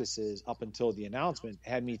practices up until the announcement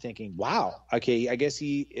had me thinking, wow, okay, I guess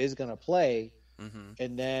he is going to play.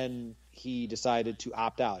 And then he decided to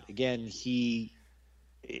opt out. Again,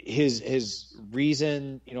 his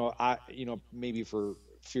reason, maybe for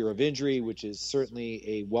fear of injury, which is certainly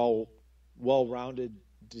a well-rounded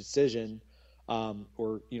decision,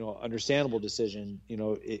 or understandable decision.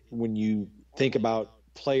 When you think about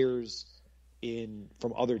players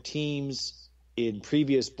from other teams in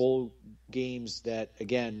previous bowl games that,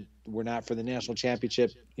 again, were not for the national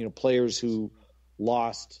championship, players who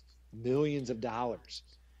lost millions of dollars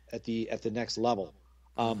at the next level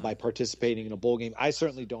by participating in a bowl game. I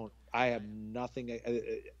certainly don't. I have nothing.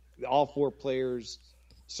 All four players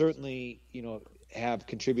certainly, have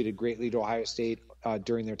contributed greatly to Ohio State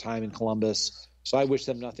during their time in Columbus. So I wish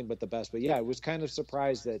them nothing but the best. But yeah, I was kind of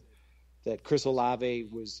surprised that Chris Olave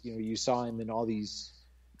was, you saw him in all these,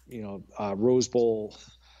 Rose Bowl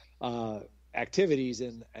activities,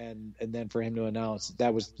 and then for him to announce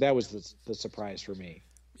that was the surprise for me.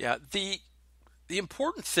 Yeah, the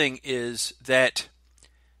important thing is that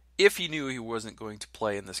if he knew he wasn't going to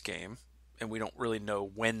play in this game, and we don't really know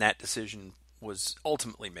when that decision was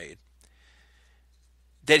ultimately made,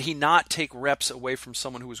 that he not take reps away from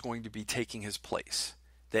someone who was going to be taking his place.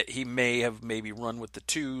 That he may have maybe run with the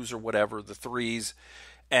twos or whatever, the threes,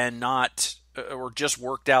 and not, or just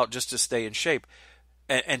worked out just to stay in shape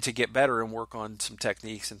and to get better and work on some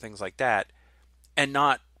techniques and things like that, and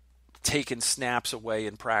not taking snaps away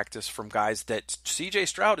in practice from guys that C.J.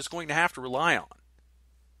 Stroud is going to have to rely on.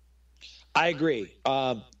 I agree.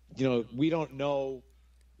 We don't know,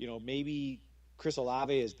 maybe Chris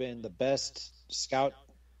Olave has been the best scout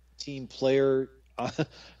team player,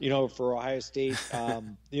 for Ohio State.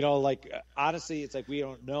 Honestly, it's like we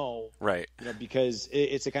don't know. Right. Because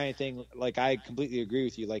it's the kind of thing, like, I completely agree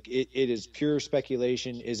with you. Like, it is pure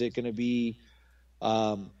speculation. Is it going to be,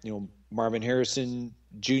 Marvin Harrison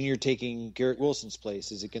Jr. taking Garrett Wilson's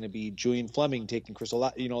place? Is it going to be Julian Fleming taking Chris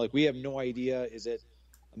Olave? We have no idea. Is it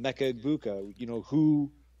Emeka Egbuka?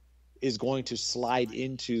 Who is going to slide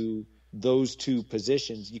into those two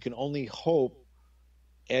positions? You can only hope,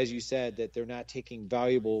 as you said, that they're not taking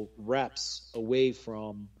valuable reps away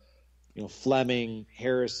from, Fleming,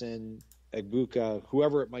 Harrison, Egbuka,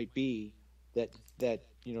 whoever it might be, that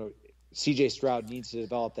C.J. Stroud needs to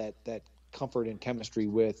develop that comfort and chemistry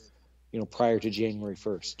with, prior to January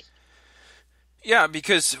 1st. Yeah,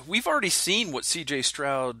 because we've already seen what C.J.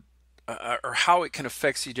 Stroud, or how it can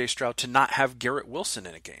affect C.J. Stroud to not have Garrett Wilson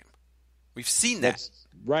in a game. We've seen that. That's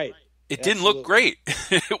right. It didn't look great.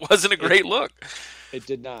 It wasn't a great look. It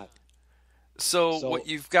did not. So what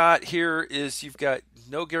you've got here is you've got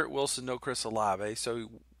no Garrett Wilson, no Chris Olave. So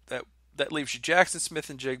that leaves you Jackson Smith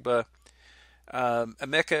and Jigba,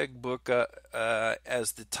 Emeka Egbuka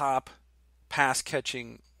as the top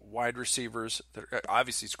pass-catching wide receivers.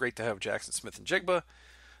 Obviously, it's great to have Jackson Smith and Jigba.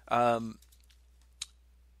 Emeka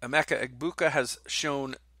Egbuka has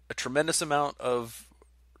shown a tremendous amount of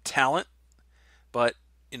talent, but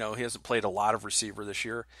he hasn't played a lot of receiver this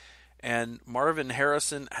year. And Marvin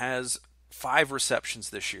Harrison has 5 receptions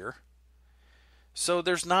this year. So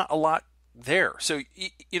there's not a lot there. So,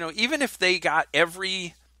 even if they got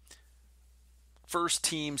every first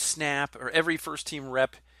team snap or every first team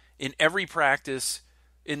rep in every practice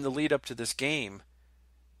in the lead up to this game,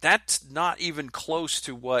 that's not even close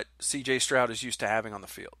to what C.J. Stroud is used to having on the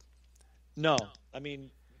field. No. I mean,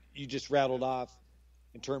 you just rattled off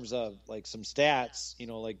in terms of like some stats,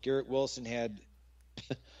 like Garrett Wilson had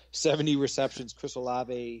 70 receptions. Chris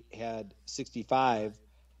Olave had 65.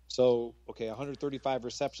 So, 135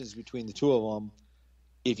 receptions between the two of them.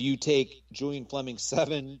 If you take Julian Fleming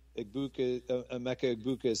 7, Emeka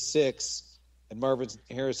Egbuka 6, and Marvin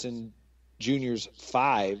Harrison Jr.'s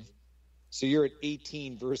 5, so you're at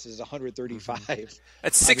 18 versus 135.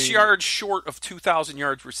 That's 6 yards short of 2,000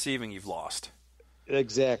 yards receiving you've lost.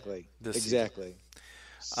 Exactly. Exactly.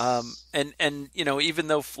 And even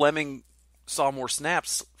though Fleming saw more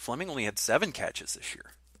snaps, Fleming only had 7 catches this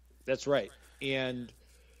year. That's right. And,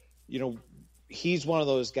 he's one of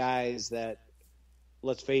those guys that,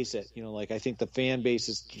 let's face it, I think the fan base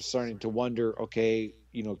is starting to wonder,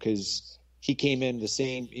 because he came in the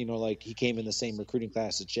same, he came in the same recruiting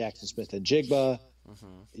class as Jackson Smith and Jigba.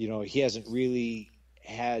 Mm-hmm. He hasn't really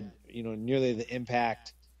had, nearly the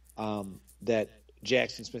impact that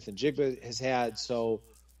Jackson Smith and Jigba has had. So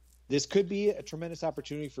this could be a tremendous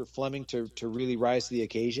opportunity for Fleming to really rise to the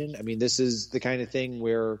occasion. I mean, this is the kind of thing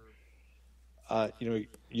where,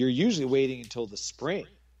 you're usually waiting until the spring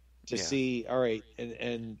to see, all right.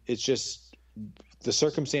 And it's just the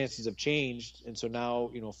circumstances have changed. And so now,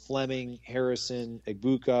 Fleming, Harrison,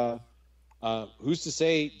 Egbuka, who's to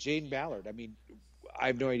say Jaden Ballard? I mean, I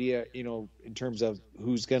have no idea, in terms of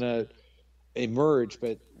who's going to emerge,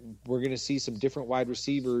 but we're going to see some different wide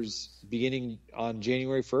receivers beginning on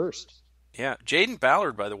January 1st. Yeah. Jaden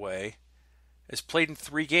Ballard, by the way, has played in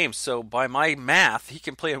 3 games. So by my math, he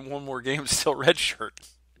can play in 1 more game and still redshirt.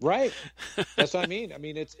 Right. That's what I mean. I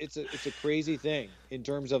mean, it's a crazy thing in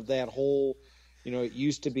terms of that whole, it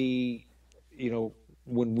used to be,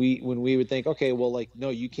 when we would think, okay, well, like, no,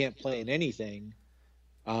 you can't play in anything.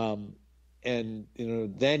 and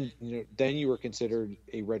then you were considered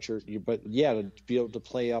a redshirt. But yeah, to be able to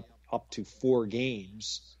play up to 4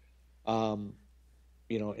 games, and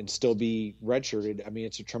still be redshirted. I mean,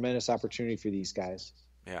 it's a tremendous opportunity for these guys.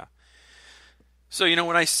 Yeah. So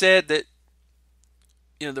when I said that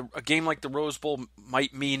a game like the Rose Bowl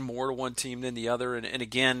might mean more to one team than the other, and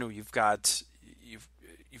again you've got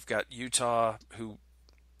Utah, who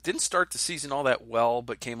didn't start the season all that well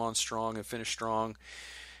but came on strong and finished strong,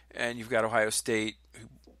 and you've got Ohio State,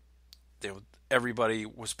 who everybody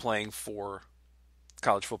was playing for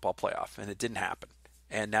college football playoff and it didn't happen,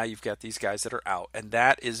 and now you've got these guys that are out, and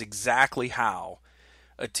that is exactly how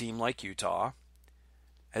a team like Utah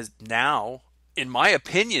has now, in my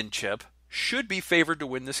opinion, Chip, should be favored to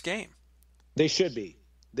win this game. They should be.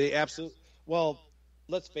 They absolutely. Well,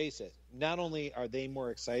 let's face it. Not only are they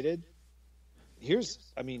more excited, here's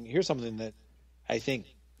something that I think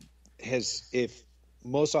if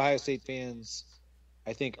most Ohio State fans,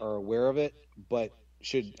 I think, are aware of it, but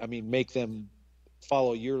should make them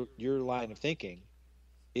follow your line of thinking,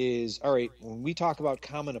 is, all right, when we talk about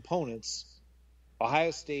common opponents,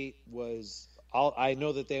 Ohio State was, I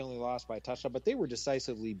know that they only lost by a touchdown, but they were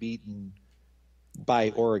decisively beaten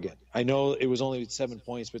by Oregon. I know it was only 7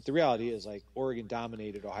 points, but the reality is, Oregon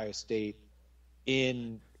dominated Ohio State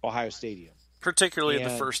in Ohio Stadium. Particularly in the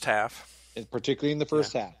first half. And particularly in the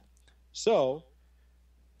first half. So,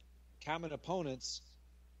 common opponents,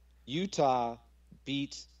 Utah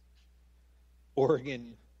beat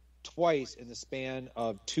Oregon twice in the span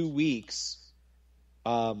of 2 weeks.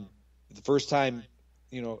 The first time,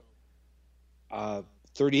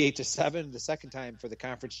 38-7. The second time for the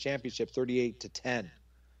conference championship, 38-10.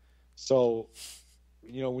 So,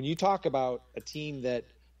 when you talk about a team that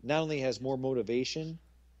not only has more motivation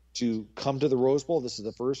to come to the Rose Bowl, this is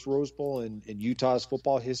the first Rose Bowl in Utah's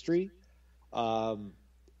football history.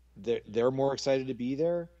 They're more excited to be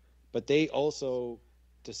there, but they also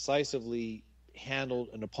decisively handled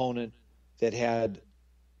an opponent that had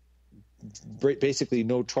basically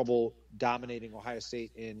no trouble dominating Ohio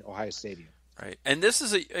State in Ohio Stadium. Right. And this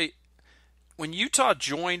is when Utah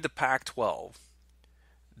joined the Pac-12,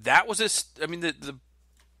 that was the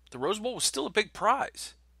Rose Bowl was still a big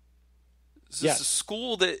prize. This is a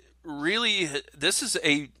school that really, this is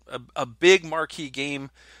a big marquee game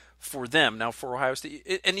for them. Now for Ohio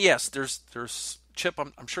State, and yes, there's Chip,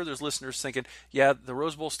 I'm sure there's listeners thinking, yeah, the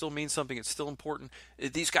Rose Bowl still means something. It's still important.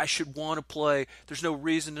 These guys should want to play. There's no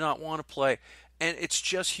reason to not want to play. And it's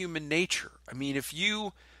just human nature. I mean, if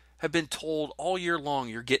you have been told all year long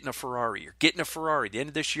you're getting a Ferrari, at the end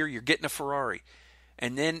of this year you're getting a Ferrari,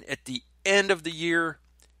 and then at the end of the year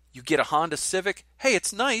you get a Honda Civic, hey,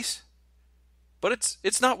 it's nice, but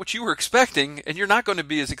it's not what you were expecting, and you're not going to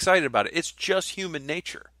be as excited about it. It's just human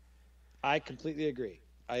nature. I completely agree.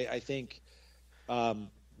 I think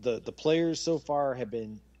the players so far have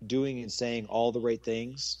been doing and saying all the right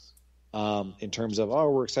things in terms of,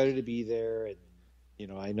 we're excited to be there, and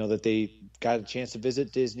I know that they got a chance to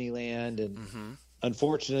visit Disneyland, and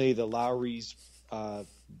unfortunately the Lowry's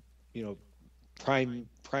prime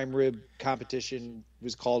rib competition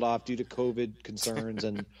was called off due to COVID concerns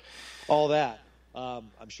and all that.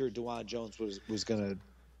 I'm sure DeJuan Jones was going to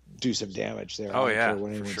do some damage there. Oh, I don't yeah, care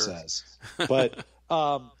what anyone says. But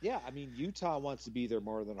Utah wants to be there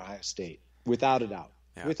more than Ohio State, without a doubt,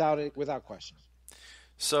 without question.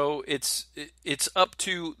 So it's up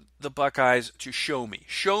to the Buckeyes to show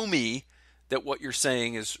me that what you're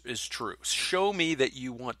saying is true. Show me that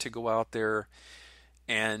you want to go out there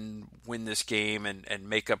and win this game and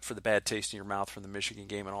make up for the bad taste in your mouth from the Michigan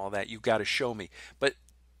game and all that. You've got to show me. But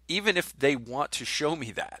even if they want to show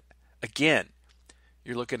me that, again,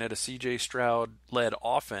 you're looking at a C.J. Stroud-led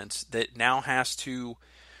offense that now has to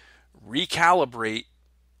recalibrate.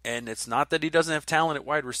 And it's not that he doesn't have talent at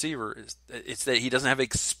wide receiver. It's that he doesn't have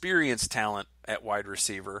experienced talent at wide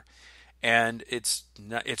receiver. And it's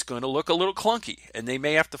going to look a little clunky. And they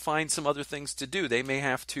may have to find some other things to do. They may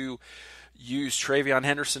have to use TreVeyon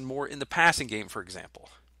Henderson more in the passing game, for example.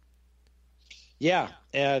 Yeah,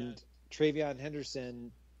 and TreVeyon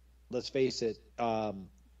Henderson, let's face it,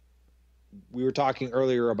 we were talking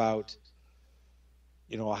earlier about,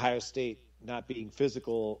 Ohio State not being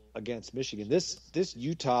physical against Michigan. This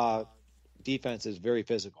Utah defense is very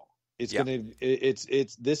physical. This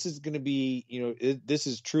is going to be, this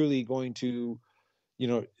is truly going to,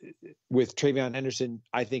 with TreVeyon Henderson,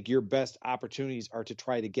 I think your best opportunities are to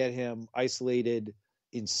try to get him isolated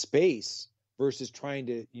in space versus trying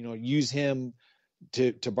to, use him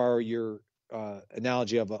to borrow your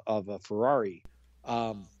of a Ferrari.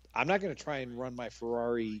 I'm not going to try and run my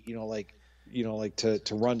Ferrari, like to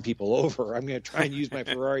run people over. I'm going to try and use my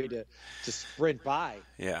Ferrari to sprint by.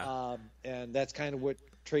 Yeah. And that's kind of what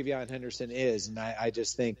Travion Henderson is. And I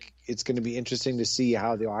just think it's going to be interesting to see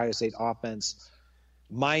how the Ohio State offense,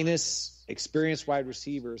 minus experienced wide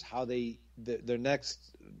receivers, how their next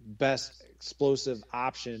best explosive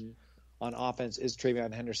option on offense is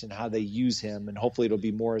Travion Henderson, how they use him, and hopefully it'll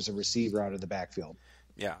be more as a receiver out of the backfield.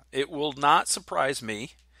 Yeah. It will not surprise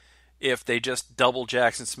me if they just double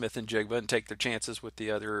Jackson Smith and Jigba and take their chances with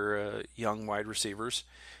the other young wide receivers.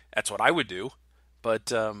 That's what I would do.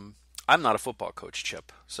 But I'm not a football coach,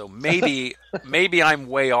 Chip. So maybe I'm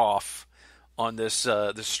way off on this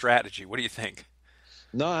strategy. What do you think?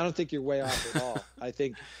 No, I don't think you're way off at all. I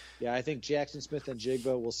think Jackson Smith and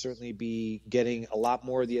Jigba will certainly be getting a lot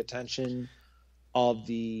more of the attention of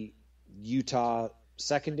the Utah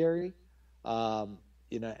secondary. And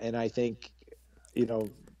I think,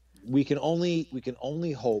 we can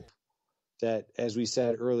only hope that, as we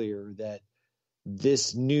said earlier, that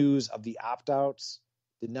this news of the opt-outs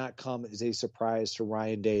did not come as a surprise to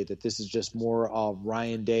Ryan Day, that this is just more of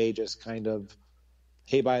Ryan Day just kind of,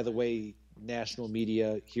 hey, by the way, national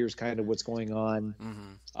media, here's kind of what's going on.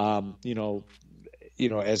 Mm-hmm.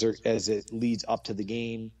 As it leads up to the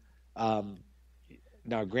game.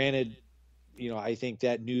 Now, granted, I think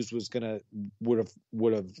that news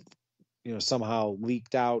would have somehow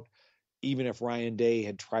leaked out, even if Ryan Day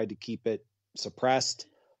had tried to keep it suppressed.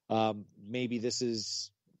 Maybe this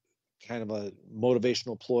is kind of a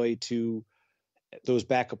motivational ploy to those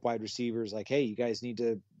backup wide receivers, like, hey, you guys need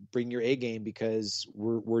to bring your A game because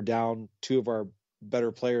we're down two of our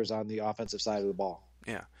better players on the offensive side of the ball.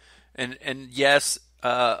 Yeah. And yes,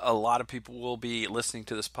 a lot of people will be listening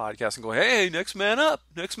to this podcast and going, hey, next man up,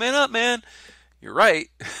 man. You're right.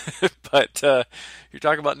 But you're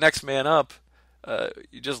talking about next man up.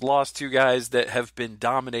 You just lost two guys that have been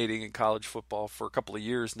dominating in college football for a couple of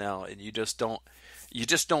years now, and you just don't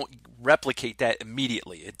replicate that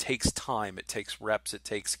immediately. It takes time, it takes reps, it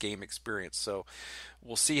takes game experience. So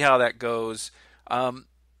we'll see how that goes.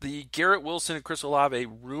 The Garrett Wilson and Chris Olave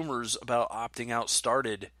rumors about opting out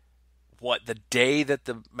started the day that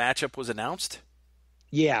the matchup was announced?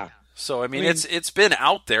 Yeah. So I mean it's been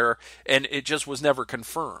out there and it just was never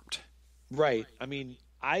confirmed. Right.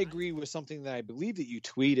 I agree with something that I believe that you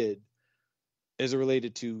tweeted as it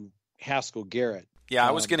related to Haskell Garrett. Yeah,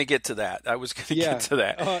 I was going to get to that.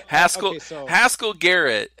 Haskell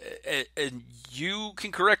Garrett, and you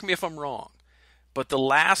can correct me if I'm wrong, but the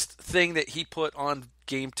last thing that he put on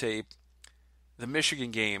game tape, the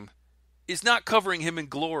Michigan game, is not covering him in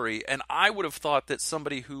glory, and I would have thought that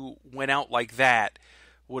somebody who went out like that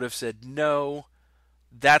would have said, no,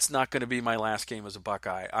 that's not going to be my last game as a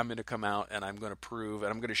Buckeye. I'm going to come out and I'm going to prove,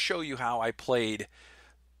 and I'm going to show you how I played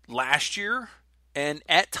last year and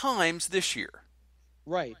at times this year.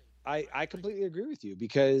 Right. I completely agree with you,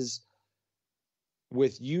 because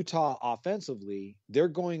with Utah offensively, they're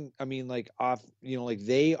going,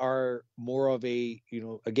 they are more of a,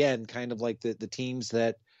 again, kind of like the teams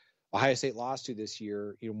that Ohio State lost to this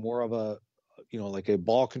year, more of a, like a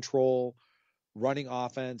ball control running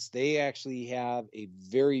offense. They actually have a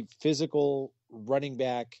very physical running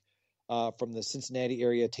back from the Cincinnati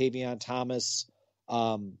area, Tavion Thomas,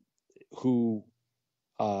 who,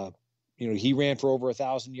 he ran for over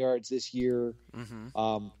 1,000 yards this year.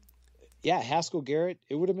 Mm-hmm. Haskell Garrett,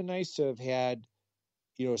 it would have been nice to have had,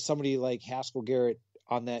 somebody like Haskell Garrett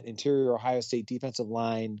on that interior Ohio State defensive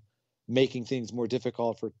line, making things more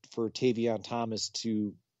difficult for Tavion Thomas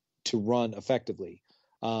to run effectively.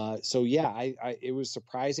 It was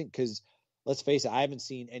surprising because, let's face it, I haven't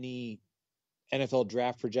seen any NFL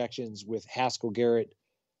draft projections with Haskell Garrett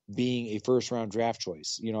being a first-round draft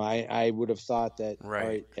choice. I would have thought that,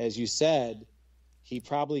 right, as you said, he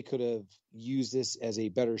probably could have used this as a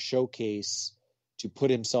better showcase to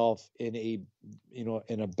put himself in a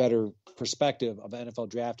better perspective of NFL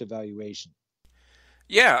draft evaluation.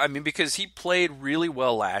 Yeah, because he played really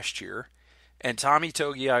well last year, and Tommy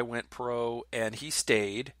Togiai went pro, and he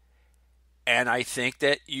stayed, and I think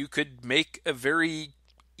that you could make a very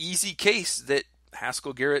easy case that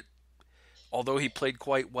Haskell Garrett, although he played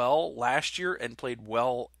quite well last year and played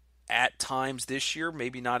well at times this year,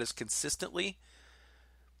 maybe not as consistently,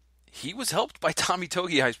 he was helped by Tommy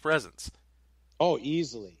Togiai's presence. Oh,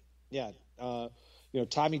 easily. Yeah.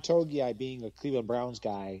 Tommy Togiai, being a Cleveland Browns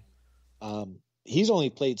guy, he's only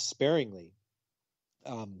played sparingly,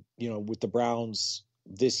 with the Browns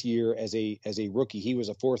this year as a rookie. He was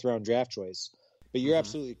a 4th-round draft choice. But you're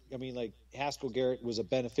absolutely, Haskell Garrett was a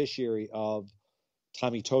beneficiary of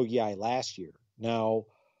Tommy Togiai last year. Now,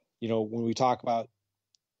 when we talk about,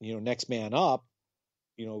 next man up,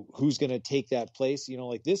 who's going to take that place.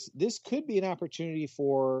 Like this could be an opportunity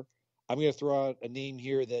for. I'm going to throw out a name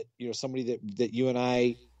here that somebody that you and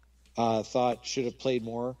I thought should have played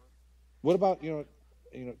more. What about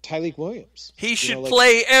Tyleik Williams? He should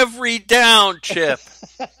play every down, Chip.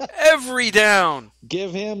 Every down.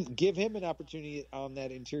 Give him an opportunity on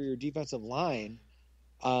that interior defensive line.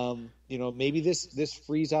 Maybe this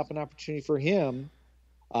frees up an opportunity for him.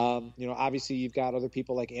 Obviously you've got other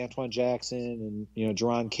people like Antoine Jackson and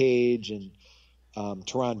Jerron Cage and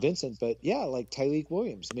Teron Vincent, but yeah, like Tyleik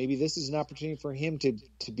Williams. Maybe this is an opportunity for him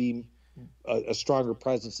to be a stronger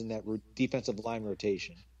presence in that defensive line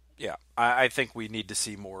rotation. Yeah, I think we need to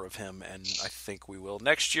see more of him, and I think we will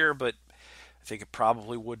next year, but I think it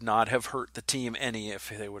probably would not have hurt the team any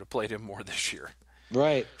if they would have played him more this year.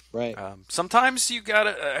 Right. Sometimes you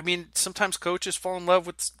gotta. Sometimes coaches fall in love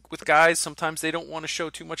with guys. Sometimes they don't want to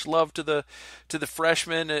show too much love to the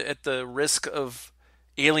freshmen at the risk of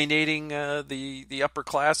alienating the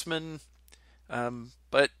upperclassmen.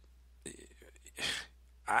 But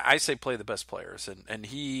I say play the best players, and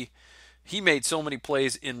he made so many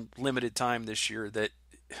plays in limited time this year that,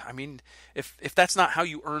 if that's not how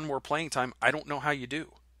you earn more playing time, I don't know how you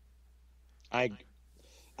do. I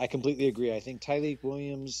completely agree. I think Tyleik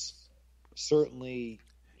Williams certainly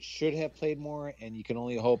should have played more, and you can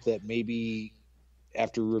only hope that maybe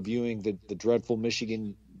after reviewing the dreadful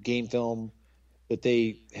Michigan game film that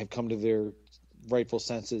they have come to their rightful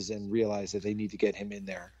senses and realize that they need to get him in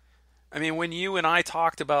there. When you and I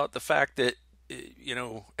talked about the fact that,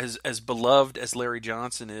 as beloved as Larry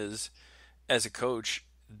Johnson is as a coach,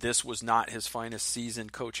 this was not his finest season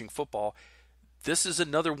coaching football. This is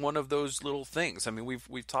another one of those little things.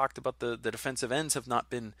 We've talked about the defensive ends have not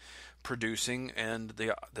been producing, and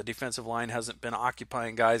the defensive line hasn't been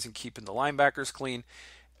occupying guys and keeping the linebackers clean,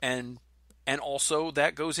 and also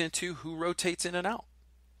that goes into who rotates in and out.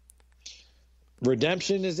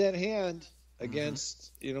 Redemption is at hand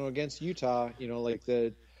against Utah.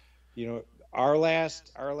 Our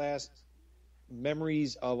last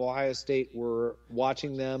memories of Ohio State were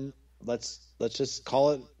watching them. Let's just call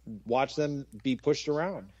it, watch them be pushed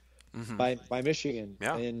around by Michigan.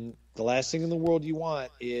 Yeah. And the last thing in the world you want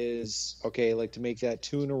is to make that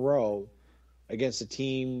 2 in a row against a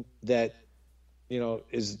team that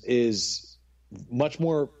is much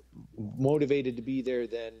more motivated to be there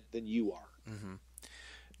than you are. Mm-hmm.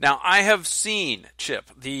 Now, I have seen, Chip,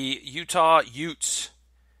 the Utah Utes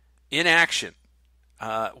in action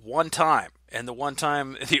one time, and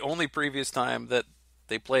the only previous time that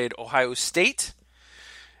they played Ohio State,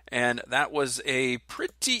 and that was a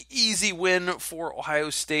pretty easy win for Ohio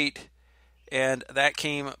State, and that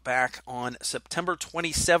came back on September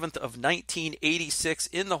 27th of 1986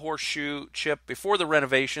 in the Horseshoe, Chip, before the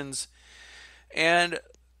renovations, and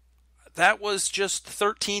that was just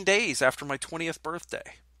 13 days after my 20th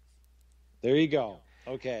birthday. There you go.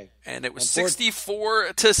 Okay. And it was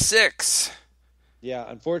 64-6. Yeah,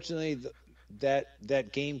 unfortunately,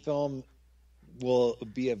 that game film will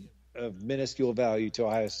be of minuscule value to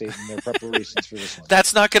Ohio State in their preparations for this one.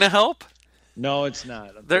 That's not going to help? No, it's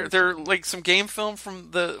not. They're like some game film from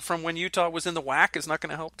when Utah was in the WAC is not going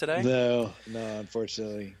to help today? No,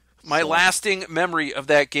 unfortunately. My lasting memory of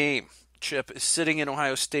that game, Chip, is sitting in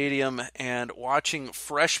Ohio Stadium and watching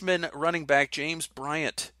freshman running back James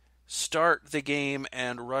Bryant start the game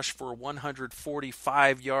and rush for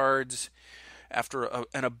 145 yards after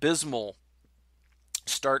an abysmal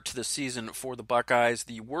start to the season for the Buckeyes,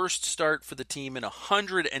 the worst start for the team in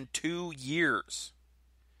 102 years.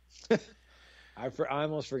 I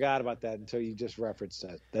almost forgot about that until you just referenced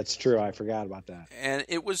that. That's true. I forgot about that. And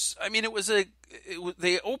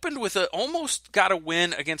they opened with almost got a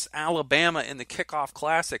win against Alabama in the Kickoff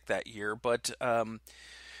Classic that year, but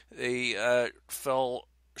they fell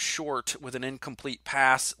short with an incomplete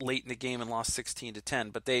pass late in the game and lost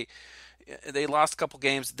 16-10. But they lost a couple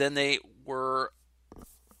games. Then they're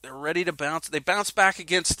ready to bounce. They bounced back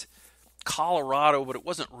against Colorado, but it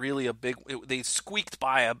wasn't really a big. They squeaked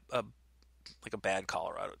by a bad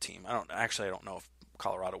Colorado team. I don't know if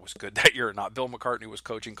Colorado was good that year or not. Bill McCartney was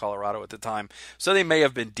coaching Colorado at the time, so they may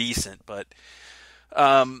have been decent. But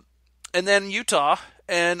and then Utah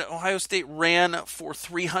and Ohio State ran for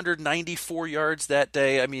 394 yards that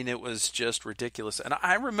day. It was just ridiculous. And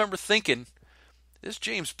I remember thinking, this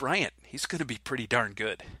James Bryant, he's going to be pretty darn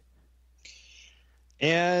good.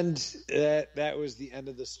 And that was the end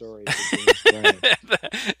of the story for James Bryant.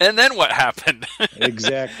 And then what happened?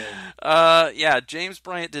 Exactly. James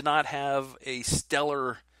Bryant did not have a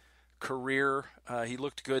stellar career. He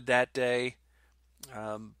looked good that day.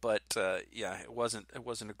 Yeah, it wasn't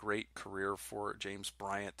a great career for James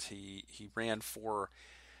Bryant. He ran for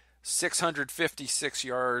 656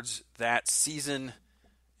 yards that season,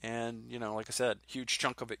 and like I said, huge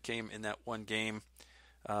chunk of it came in that one game.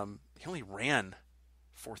 He only ran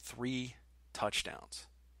for 3 touchdowns.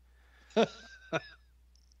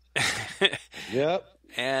 Yep.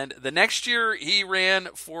 And the next year, he ran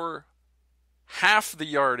for half the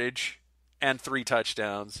yardage and 3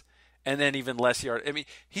 touchdowns, and then even less yard. I mean,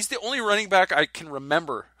 he's the only running back I can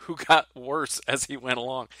remember who got worse as he went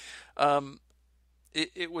along.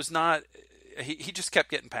 It was not. He just kept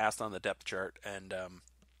getting passed on the depth chart, and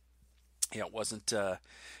it wasn't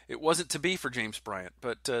to be for James Bryant.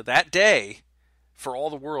 But that day, for all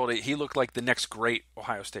the world, he looked like the next great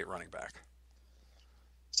Ohio State running back.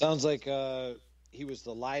 Sounds like he was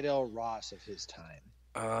the Lydell Ross of his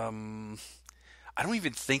time. I don't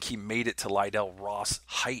even think he made it to Lydell Ross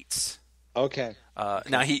heights. Okay.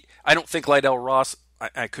 Now I don't think Lydell Ross.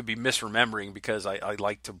 I could be misremembering because I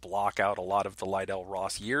like to block out a lot of the Lydell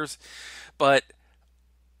Ross years, but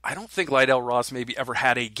I don't think Lydell Ross maybe ever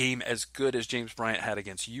had a game as good as James Bryant had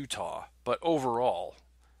against Utah. But overall,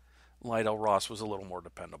 Lydell Ross was a little more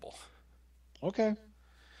dependable. Okay.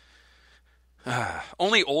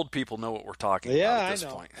 Only old people know what we're talking about at this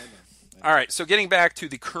point. I know. All right, so getting back to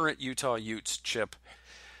the current Utah Utes, Chip,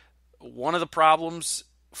 one of the problems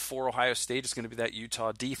for Ohio State is going to be that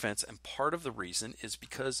Utah defense, and part of the reason is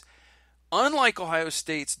because, unlike Ohio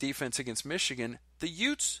State's defense against Michigan, the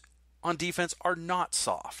Utes on defense are not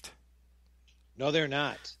soft. No, they're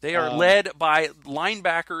not. They are led by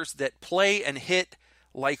linebackers that play and hit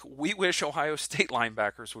like we wish Ohio State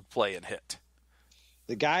linebackers would play and hit.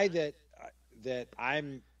 The guy that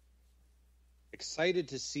I'm excited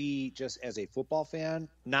to see just as a football fan,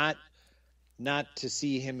 not to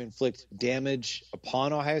see him inflict damage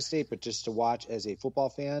upon Ohio State, but just to watch as a football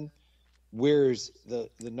fan, wears the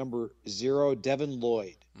number 0, Devin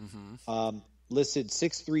Lloyd. Mm-hmm. Listed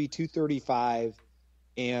 6'3", 235,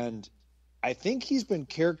 and I think he's been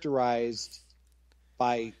characterized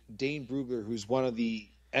by Dane Brugler, who's one of the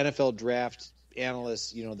NFL draft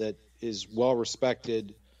analysts, that is well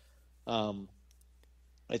respected.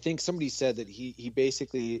 I think somebody said that he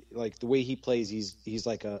basically, like, the way he plays, he's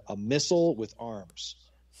like a missile with arms,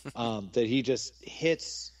 that he just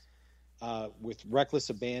hits with reckless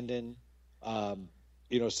abandon. So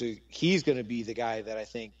he's going to be the guy that I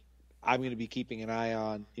think I'm going to be keeping an eye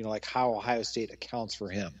on, like how Ohio State accounts for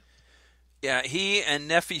him. Yeah, he and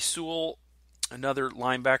Nefi Sewell, another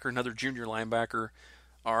junior linebacker,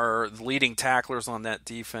 are the leading tacklers on that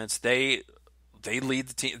defense. They lead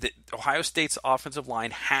the team. Ohio State's offensive line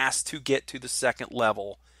has to get to the second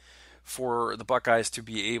level for the Buckeyes to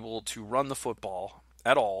be able to run the football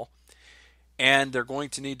at all. And they're going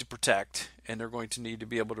to need to protect, and they're going to need to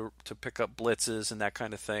be able to pick up blitzes and that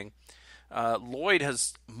kind of thing. Lloyd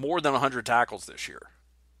has more than 100 tackles this year.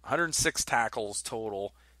 106 tackles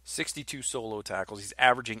total, 62 solo tackles. He's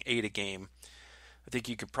averaging 8 a game. I think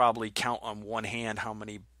you could probably count on one hand how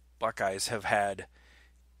many Buckeyes have had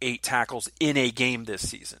 8 tackles in a game this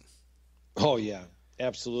season. Oh yeah,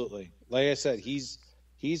 absolutely. Like I said, he's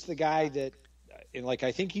the guy that, and like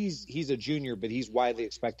I think he's a junior, but he's widely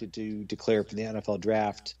expected to declare for the NFL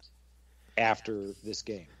draft after this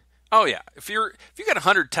game. Oh yeah, if you got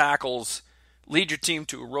 100 tackles, lead your team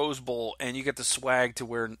to a Rose Bowl, and you get the swag to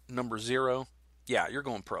wear number 0, yeah, you're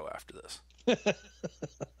going pro after this.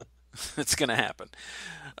 It's going to happen.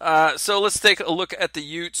 So let's take a look at the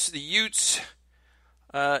Utes. The Utes,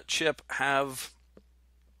 Chip,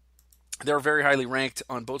 they're very highly ranked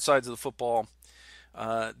on both sides of the football.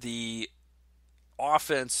 The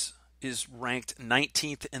offense is ranked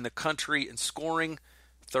 19th in the country in scoring,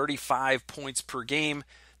 35 points per game.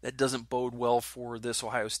 That doesn't bode well for this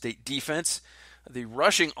Ohio State defense. The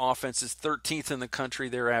rushing offense is 13th in the country.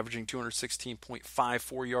 They're averaging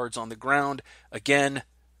 216.54 yards on the ground. Again,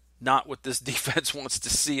 not what this defense wants to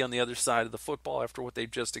see on the other side of the football after what they've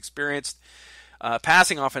just experienced.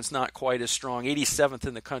 Passing offense not quite as strong, 87th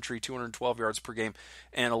in the country, 212 yards per game,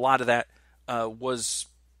 and a lot of that was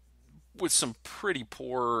with some pretty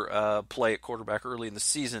poor play at quarterback early in the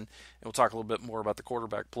season, and we'll talk a little bit more about the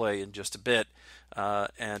quarterback play in just a bit.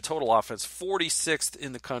 And total offense, 46th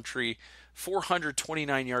in the country,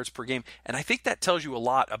 429 yards per game, and I think that tells you a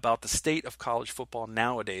lot about the state of college football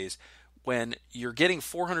nowadays when you're getting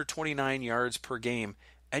 429 yards per game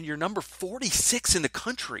and you're number 46 in the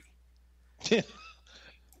country.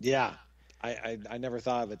 Yeah, I never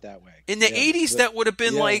thought of it that way. In the 80s, that would have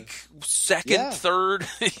been like second, third.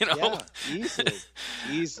 Yeah,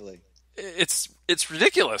 easily. It's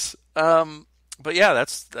ridiculous. but yeah,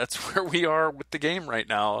 that's where we are with the game right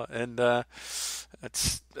now, and that's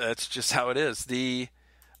just how it is. The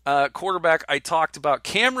quarterback I talked about,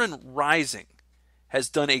 Cameron Rising, has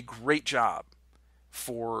done a great job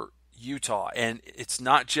for Utah, and it's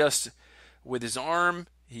not just with his arm.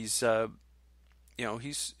 He's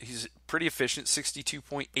he's pretty efficient,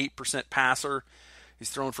 62.8% passer. He's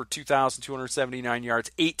thrown for 2,279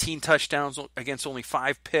 yards, 18 touchdowns against only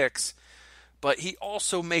 5 picks. But he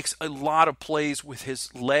also makes a lot of plays with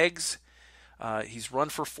his legs. He's run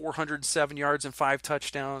for 407 yards and 5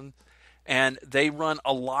 touchdowns. And they run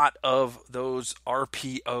a lot of those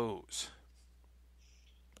RPOs.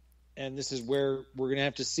 And this is where we're going to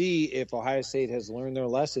have to see if Ohio State has learned their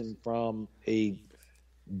lesson from a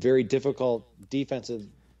very difficult defensive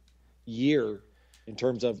year in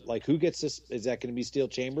terms of, like, who gets this. Is that going to be Steele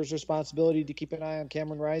Chambers' responsibility to keep an eye on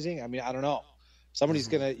Cameron Rising? I mean, I don't know. Somebody's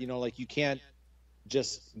going to, like, you can't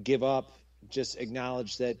just give up, just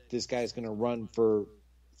acknowledge that this guy's going to run for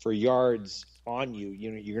yards on you.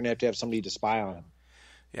 You're going to have somebody to spy on him.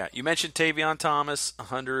 Yeah, you mentioned Tavion Thomas,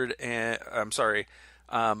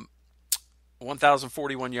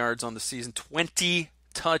 1,041 yards on the season, 20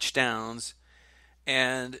 touchdowns,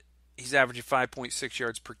 and he's averaging 5.6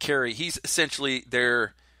 yards per carry. He's essentially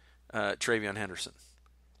their TreVeyon Henderson.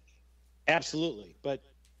 Absolutely, but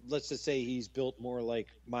let's just say he's built more like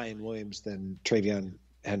Mayan Williams than TreVeyon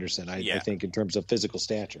Henderson, I think, in terms of physical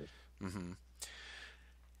stature. Mm-hmm.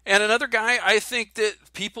 And another guy I think that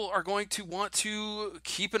people are going to want to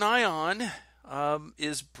keep an eye on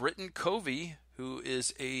is Britton Covey, who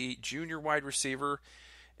is a junior wide receiver,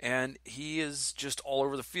 and he is just all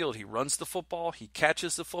over the field. He runs the football, he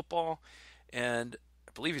catches the football, and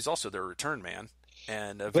I believe he's also their return man,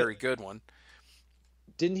 and very good one.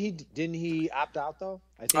 Didn't he opt out though?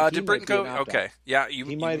 I think did Britton Covey? Okay, yeah,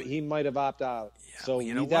 he might have opted out. Yeah, so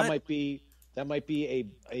that might be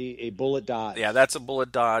a bullet dodge. Yeah, that's a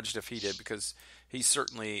bullet dodged if he did, because he's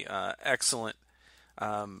certainly excellent,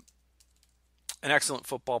 an excellent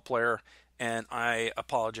football player. And I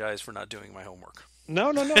apologize for not doing my homework. No.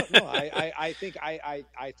 I think I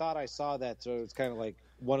thought I saw that, so it's kind of like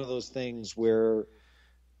one of those things where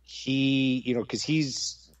he, because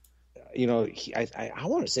he's, I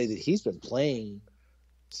want to say that he's been playing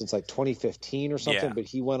since like 2015 or something, but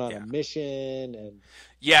he went on a mission and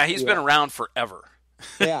he's been around forever.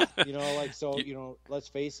 Let's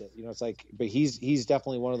face it, it's like, but he's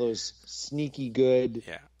definitely one of those sneaky good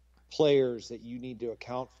players that you need to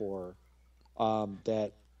account for.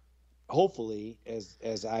 That hopefully,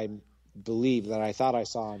 as I believe that I thought I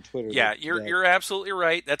saw on Twitter. Yeah, you're absolutely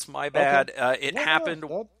right. That's my bad. Okay. It happened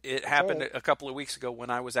a couple of weeks ago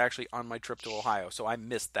when I was actually on my trip to Ohio, so I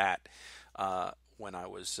missed that when I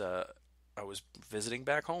was visiting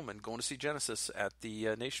back home and going to see Genesis at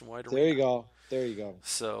the Nationwide Arena. There you go.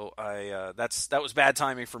 So that was bad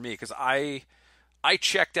timing for me, because I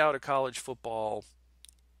checked out of college football.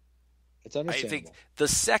 It's understandable. I think the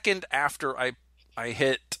second after I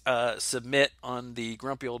hit submit on the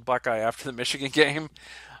Grumpy Old Buckeye after the Michigan game,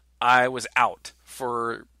 I was out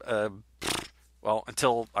for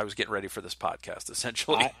until I was getting ready for this podcast.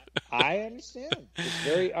 Essentially, I understand. It's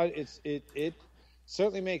very it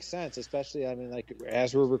certainly makes sense, especially like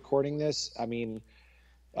as we're recording this.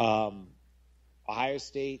 Ohio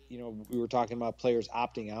State. We were talking about players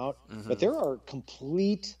opting out, but there are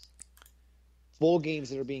complete bowl games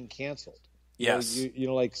that are being canceled. Yes.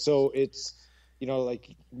 So it's, like,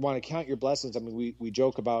 you want to count your blessings. We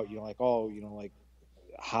joke about,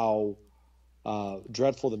 how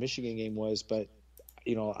dreadful the Michigan game was, but,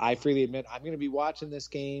 I freely admit I'm going to be watching this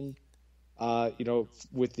game,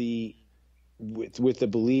 with the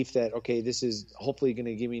belief that, okay, this is hopefully going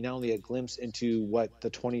to give me not only a glimpse into what the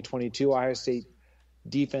 2022 Ohio State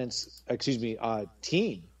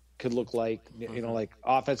team could look like, like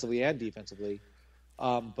offensively and defensively.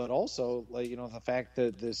 But also, like, the fact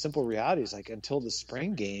that the simple reality is, like, until the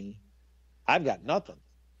spring game, I've got nothing,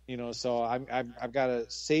 so I've got to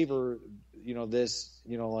savor, this,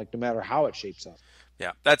 like, no matter how it shapes up.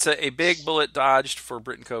 Yeah, that's a big bullet dodged for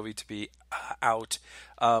Britton Covey to be out.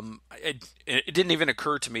 It didn't even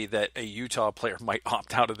occur to me that a Utah player might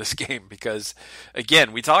opt out of this game, because,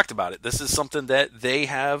 again, we talked about it. This is something that they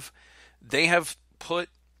have put.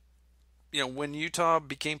 When Utah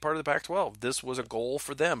became part of the Pac-12, this was a goal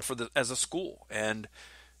for them as a school. And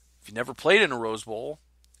if you never played in a Rose Bowl,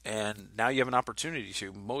 and now you have an opportunity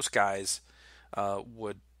to, most guys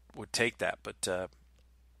would take that. But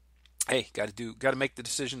hey, got to make the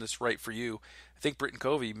decision that's right for you. I think Britton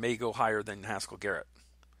Covey may go higher than Haskell Garrett.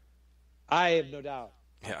 I have no doubt.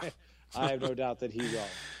 Yeah, I have no doubt that he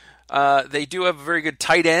will. They do have a very good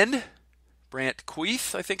tight end, Brant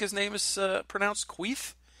Queeth, I think his name is pronounced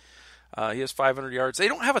Queeth. He has 500 yards. They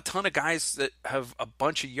don't have a ton of guys that have a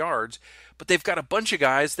bunch of yards, but they've got a bunch of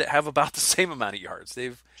guys that have about the same amount of yards.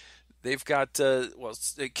 They've got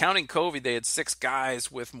counting Covey, they had 6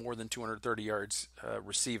 guys with more than 230 yards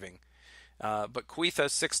receiving. But Queeth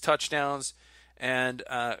has 6 touchdowns, and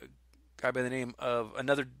guy by the name of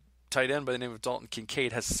another tight end by the name of Dalton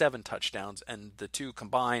Kincaid has 7 touchdowns, and the two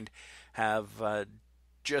combined have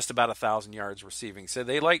just about 1,000 yards receiving. So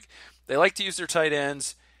they like to use their tight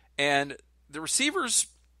ends, and the receivers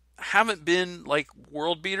haven't been like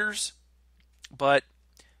world beaters, but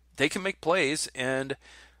they can make plays, and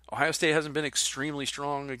Ohio State hasn't been extremely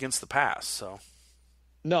strong against the pass. So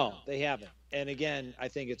no, they haven't. And again, I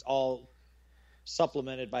think it's all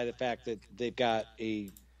supplemented by the fact that they've got a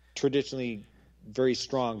traditionally very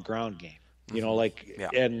strong ground game.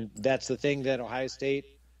 And that's the thing that Ohio State,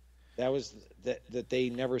 that they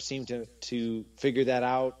never seemed to figure that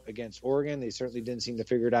out against Oregon. They certainly didn't seem to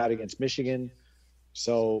figure it out against Michigan.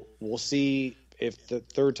 So we'll see if the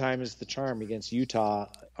third time is the charm against Utah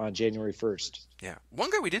on January 1st. Yeah. One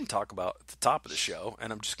guy we didn't talk about at the top of the show,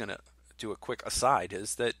 and I'm just going to do a quick aside,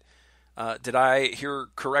 is that did I hear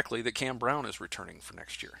correctly that Cam Brown is returning for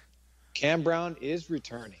next year? Cam Brown is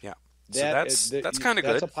returning. Yeah. So that's kind of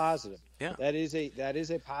good. That's a positive. Yeah. That is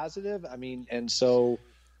a positive. I mean, and so,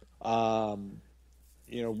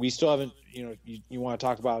 we still haven't, you want to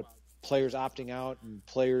talk about players opting out and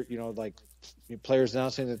players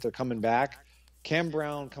announcing that they're coming back. Cam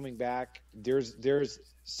Brown coming back, there's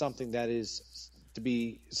something that is to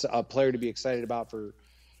be a player to be excited about for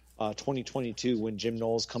 2022 when Jim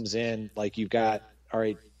Knowles comes in. Like, you've got, all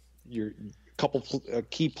right, your couple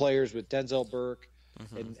key players with Denzel Burke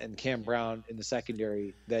and Cam Brown in the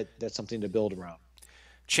secondary. That's something to build around.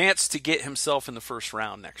 Chance to get himself in the first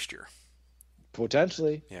round next year.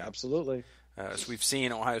 Potentially. Yeah. Absolutely. As we've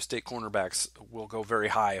seen, Ohio State cornerbacks will go very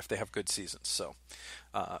high if they have good seasons. So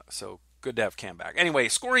good to have Cam back. Anyway,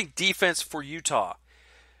 scoring defense for Utah.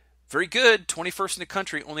 Very good. 21st in the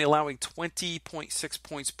country, only allowing 20.6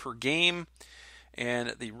 points per game.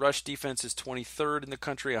 And the rush defense is 23rd in the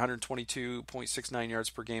country, 122.69 yards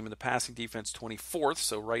per game. And the passing defense, 24th,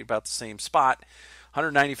 so right about the same spot.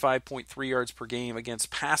 195.3 yards per game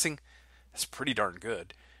against passing. That's pretty darn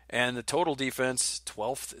good. And the total defense,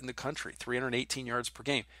 12th in the country, 318 yards per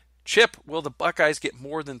game. Chip, will the Buckeyes get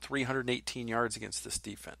more than 318 yards against this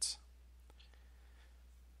defense?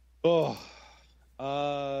 Putting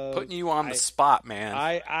you on the spot,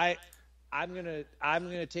 man. I'm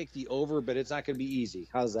gonna take the over, but it's not gonna be easy.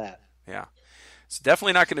 How's that? Yeah, it's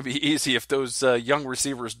definitely not going to be easy if those young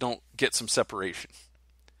receivers don't get some separation.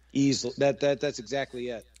 Easily, that's exactly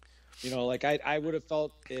it. I would have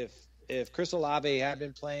felt if Chris Olave had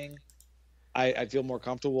been playing, I'd feel more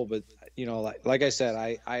comfortable. But like I said,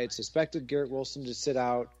 I had suspected Garrett Wilson to sit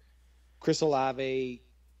out. Chris Olave,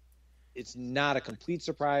 it's not a complete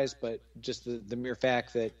surprise, but just the mere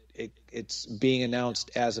fact that it's being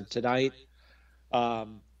announced as of tonight.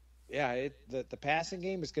 The passing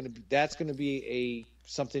game is going to be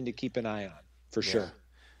something to keep an eye on for sure.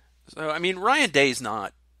 So I mean, Ryan Day's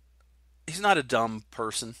he's not a dumb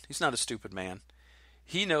person. He's not a stupid man.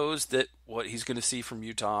 He knows that what he's going to see from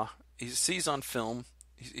Utah, he sees on film.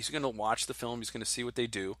 He's going to watch the film. He's going to see what they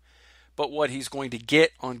do. But what he's going to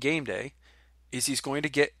get on game day is he's going to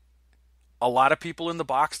get a lot of people in the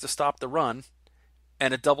box to stop the run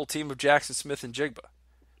and a double team of Jackson Smith and Jigba.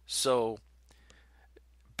 So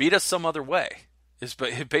beat us some other way is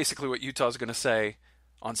basically what Utah's going to say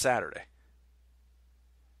on Saturday.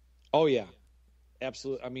 Oh, yeah.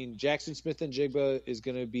 Absolutely. I mean, Jackson Smith and Jigba is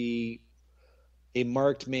going to be a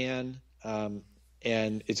marked man, and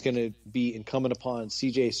it's going to be incumbent upon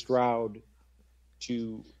C.J. Stroud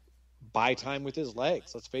to buy time with his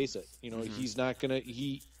legs. Let's face it. He's not going to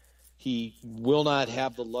 – he will not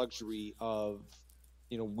have the luxury of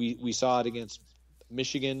 – we saw it against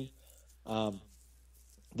Michigan.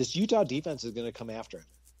 This Utah defense is going to come after him.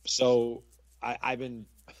 So I've been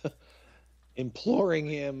imploring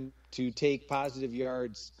him to take positive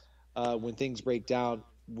yards when things break down.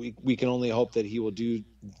 We can only hope that he will do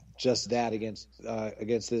just that against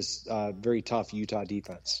this very tough Utah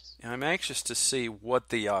defense. I'm anxious to see what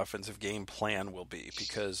the offensive game plan will be,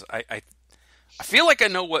 because I feel like I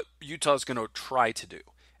know what Utah's going to try to do,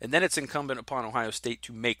 and then it's incumbent upon Ohio State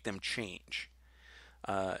to make them change,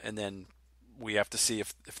 and then we have to see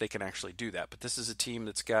if they can actually do that. But this is a team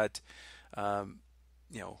that's got,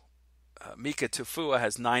 Mika Tufua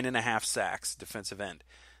has 9.5 sacks, defensive end.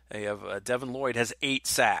 They have Devin Lloyd has 8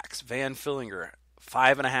 sacks. Van Fillinger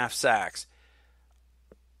 5.5 sacks.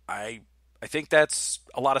 I I think that's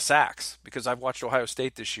a lot of sacks because I've watched Ohio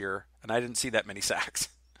State this year and I didn't see that many sacks.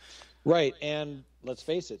 Right, and let's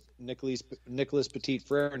face it, Nicholas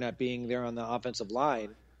Petit-Frere not being there on the offensive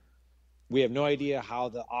line, we have no idea how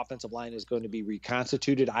the offensive line is going to be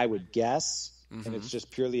reconstituted. I would guess, and it's just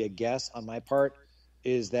purely a guess on my part,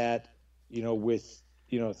 is that with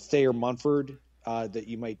Thayer Munford, that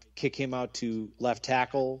you might kick him out to left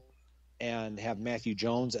tackle and have Matthew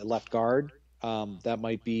Jones at left guard. That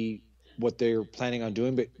might be what they're planning on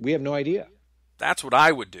doing, but we have no idea. That's what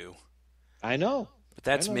I would do. I know, but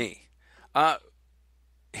that's me.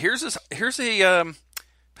 Here's a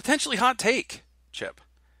potentially hot take, Chip.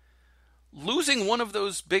 Losing one of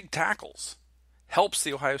those big tackles helps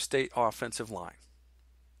the Ohio State offensive line.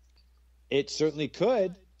 It certainly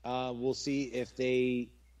could. We'll see if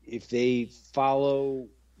they follow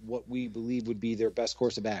what we believe would be their best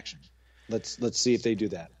course of action. Let's see if they do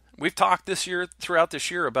that. We've talked throughout this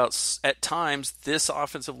year about at times this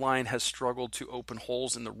offensive line has struggled to open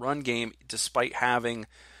holes in the run game despite having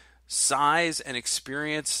size and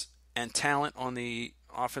experience and talent on the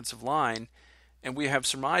offensive line. And we have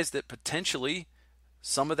surmised that potentially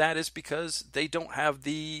some of that is because they don't have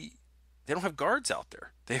guards out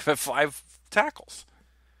there. They have 5 tackles.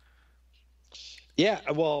 Yeah,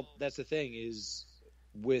 well, that's the thing is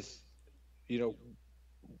with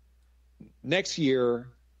next year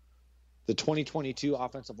the 2022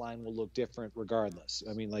 offensive line will look different regardless.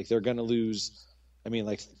 I mean, like they're going to lose. I mean,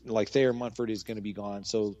 like Thayer Munford is going to be gone,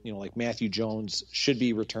 so like Matthew Jones should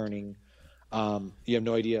be returning. You have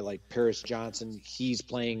no idea, like Paris Johnson, he's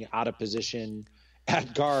playing out of position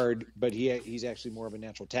at guard, but he's actually more of a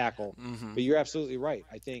natural tackle. Mm-hmm. But you're absolutely right.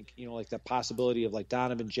 I think, like the possibility of like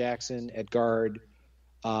Donovan Jackson at guard,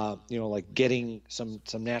 like getting some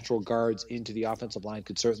natural guards into the offensive line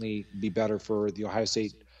could certainly be better for the Ohio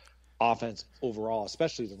State offense overall,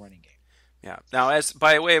 especially the running game. Yeah. Now, as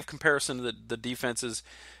by way of comparison to the defenses,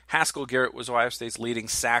 Haskell Garrett was Ohio State's leading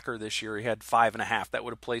sacker this year. He had 5.5. That would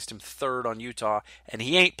have placed him third on Utah, and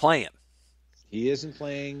he ain't playing. He isn't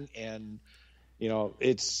playing, and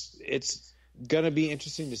it's going to be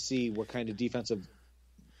interesting to see what kind of defensive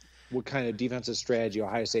strategy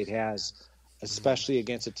Ohio State has, especially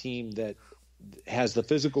against a team that has the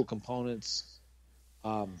physical components,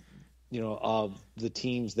 of the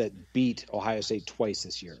teams that beat Ohio State twice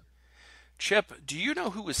this year. Chip, do you know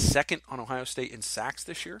who was second on Ohio State in sacks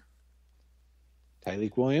this year?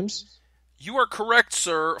 Tyreek Williams? You are correct,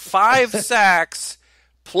 sir. 5 sacks.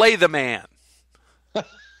 Play the man.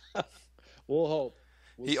 We'll hope.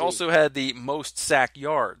 He also had the most sack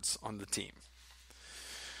yards on the team.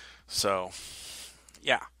 So,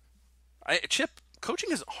 yeah. Chip,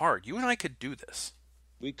 coaching is hard. You and I could do this.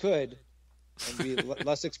 We could. And be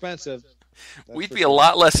less expensive. We'd be a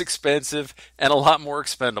lot less expensive and a lot more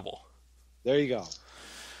expendable. There you go.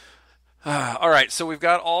 All right, so we've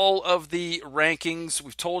got all of the rankings.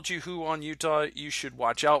 We've told you who on Utah you should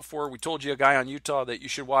watch out for. We told you a guy on Utah that you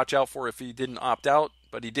should watch out for if he didn't opt out,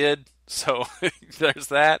 but he did. So there's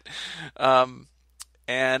that.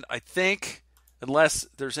 And I think, unless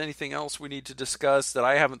there's anything else we need to discuss that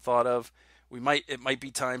I haven't thought of, it might be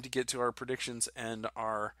time to get to our predictions and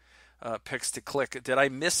our picks to click. Did I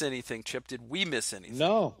miss anything, Chip? Did we miss anything?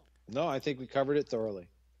 No, I think we covered it thoroughly.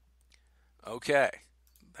 Okay,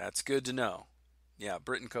 that's good to know. Yeah,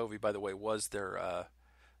 Britton Covey, by the way, was their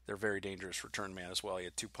very dangerous return man as well. He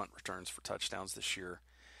had 2 punt returns for touchdowns this year,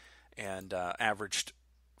 and averaged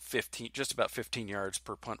just about 15 yards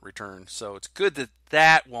per punt return. So it's good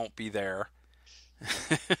that won't be there.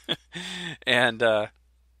 And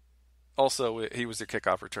also, he was their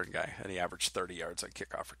kickoff return guy, and he averaged 30 yards on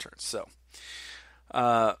kickoff returns. So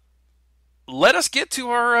let us get to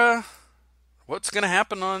our. What's going to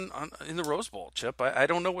happen in the Rose Bowl, Chip? I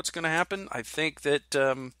don't know what's going to happen. I think that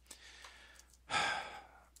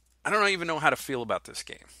I don't even know how to feel about this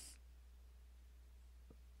game.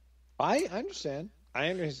 I understand.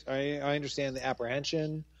 I understand the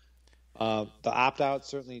apprehension. The opt-outs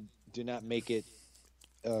certainly do not make it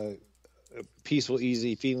a peaceful,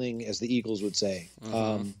 easy feeling, as the Eagles would say.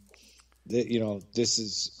 Mm-hmm.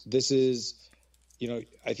 This is.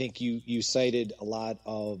 I think you cited a lot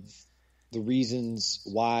of the reasons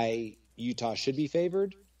why Utah should be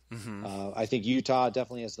favored. Mm-hmm. I think Utah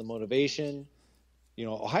definitely has the motivation.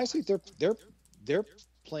 Ohio State, they're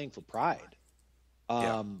playing for pride.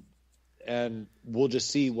 And we'll just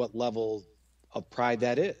see what level of pride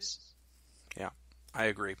that is. Yeah, I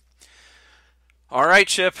agree. All right,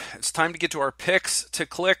 Chip, it's time to get to our picks to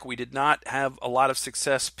click. We did not have a lot of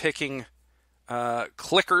success picking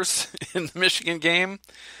clickers in the Michigan game.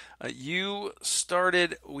 We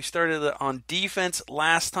started on defense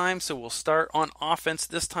last time, so we'll start on offense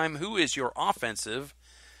this time. Who is your offensive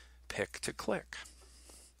pick to click?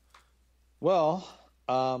 Well,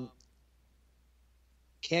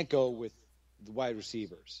 can't go with the wide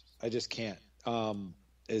receivers. I just can't.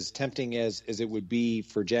 As tempting as it would be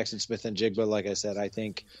for Jackson Smith and Jigba, like I said, I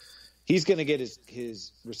think he's going to get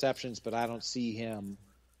his receptions, but I don't see him.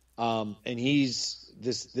 And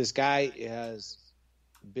this guy has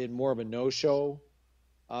been more of a no-show,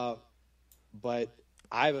 but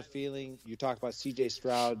I have a feeling you talked about C.J.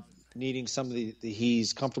 Stroud needing somebody that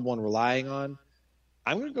he's comfortable in relying on.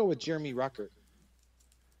 I'm going to go with Jeremy Ruckert.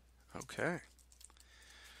 Okay.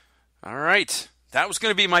 All right. That was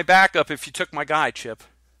going to be my backup if you took my guy, Chip.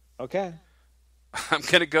 Okay. I'm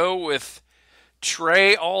going to go with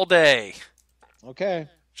Trey all day. Okay.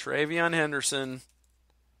 Travion Henderson.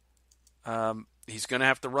 He's going to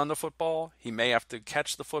have to run the football. He may have to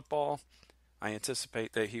catch the football. I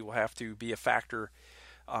anticipate that he will have to be a factor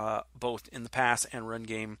both in the pass and run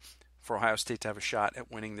game for Ohio State to have a shot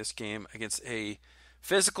at winning this game against a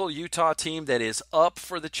physical Utah team that is up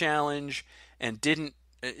for the challenge and didn't.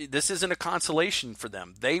 This isn't a consolation for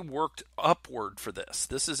them. They worked upward for this.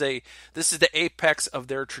 This is the apex of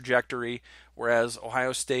their trajectory, whereas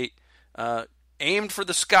Ohio State aimed for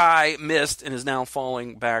the sky, missed, and is now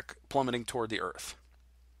falling back, plummeting toward the earth.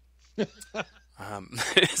 Is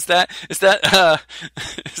that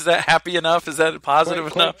happy enough? Is that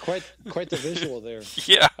positive enough? Quite the visual there.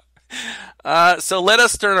 Yeah. So let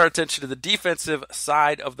us turn our attention to the defensive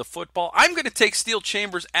side of the football. I'm going to take Steel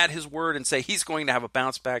Chambers at his word and say he's going to have a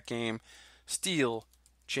bounce-back game. Steel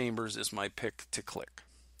Chambers is my pick to click.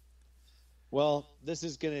 Well, this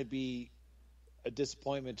is going to be a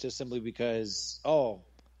disappointment just simply because,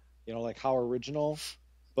 like how original.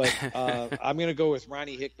 But I'm going to go with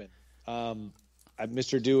Ronnie Hickman.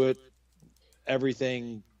 Mr. Do It,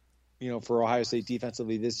 everything, for Ohio State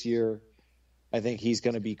defensively this year. I think he's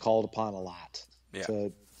going to be called upon a lot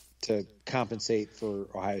to compensate for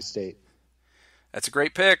Ohio State. That's a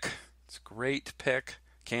great pick. It's a great pick.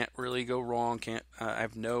 Can't really go wrong. I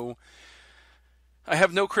have no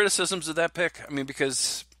criticisms of that pick. I mean,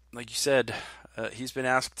 because like you said, he's been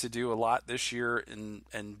asked to do a lot this year, and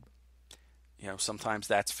sometimes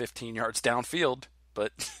that's 15 yards downfield,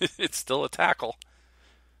 but it's still a tackle.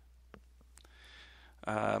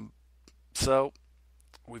 So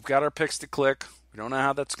we've got our picks to click. We don't know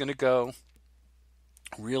how that's going to go.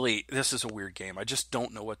 Really, this is a weird game. I just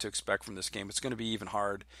don't know what to expect from this game. It's going to be even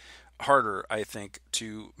harder, I think,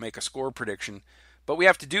 to make a score prediction. But we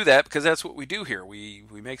have to do that because that's what we do here. We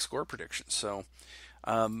make score predictions. So,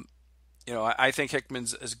 I think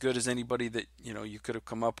Hickman's as good as anybody that you could have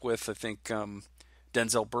come up with. I think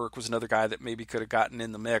Denzel Burke was another guy that maybe could have gotten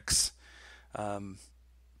in the mix.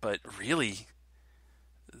 But really,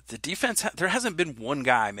 the defense, there hasn't been one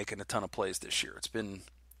guy making a ton of plays this year. It's been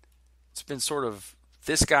sort of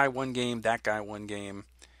this guy one game, that guy one game,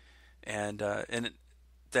 and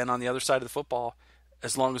then on the other side of the football,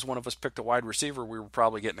 as long as one of us picked a wide receiver, we were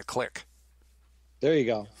probably getting a click. There you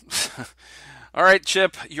go. All right,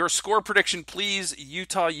 Chip, your score prediction, please.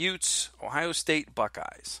 Utah Utes, Ohio State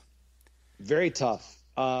Buckeyes. Very tough.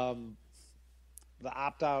 The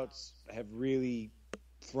opt-outs have really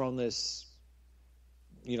thrown this.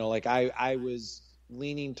 I was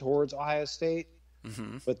leaning towards Ohio State,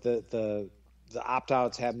 but the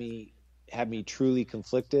opt-outs had me truly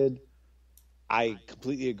conflicted. I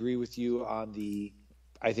completely agree with you on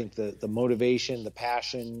I think the motivation, the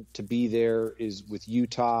passion to be there is with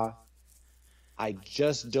Utah. I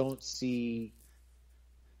just don't see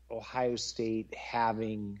Ohio State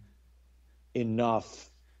having enough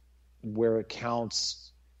where it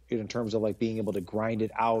counts in terms of being able to grind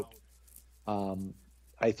it out.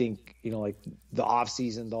 I think, the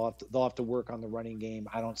offseason, they'll have to work on the running game.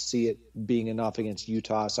 I don't see it being enough against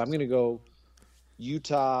Utah. So I'm going to go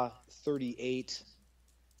Utah 38,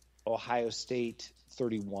 Ohio State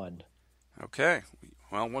 31. Okay.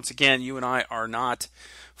 Well, once again, you and I are not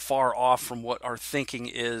far off from what our thinking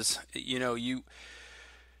is.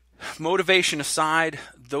 Motivation aside,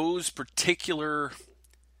 those particular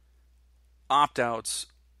opt-outs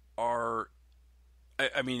are,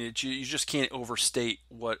 you just can't overstate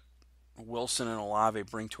what Wilson and Olave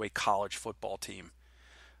bring to a college football team.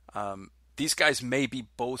 These guys may be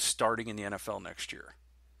both starting in the NFL next year.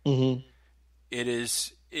 Mm-hmm. It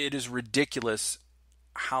is ridiculous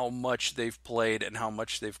how much they've played and how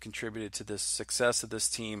much they've contributed to the success of this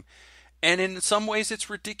team. And in some ways, it's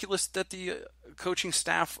ridiculous that the coaching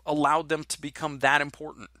staff allowed them to become that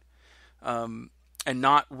important and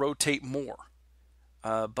not rotate more.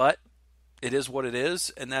 But it is what it is,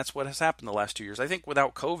 and that's what has happened the last 2 years. I think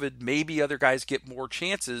without COVID, maybe other guys get more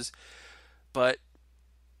chances, but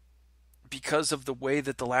because of the way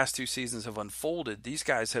that the last two seasons have unfolded, these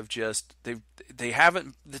guys have just they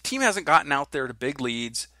haven't the team hasn't gotten out there to big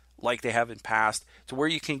leads like they have in past, to where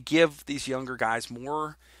you can give these younger guys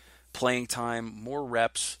more playing time, more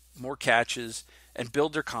reps, more catches, and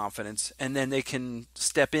build their confidence, and then they can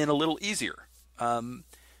step in a little easier.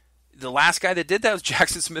 The last guy that did that was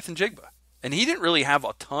Jackson Smith and Jigba, and he didn't really have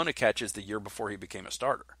a ton of catches the year before he became a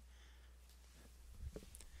starter.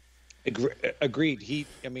 Agreed.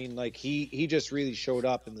 He just really showed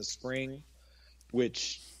up in the spring,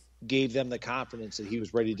 which gave them the confidence that he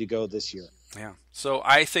was ready to go this year. Yeah. So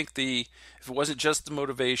I think if it wasn't just the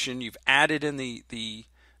motivation, you've added in the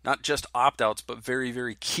not just opt-outs, but very,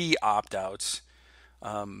 very key opt-outs,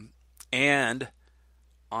 and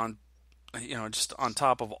on just on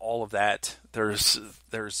top of all of that, there's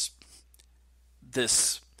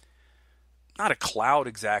this, not a cloud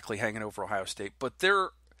exactly hanging over Ohio State, but there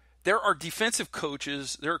are defensive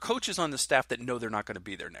coaches, there are coaches on the staff that know they're not going to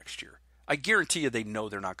be there next year. I guarantee you they know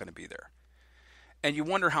they're not going to be there. And you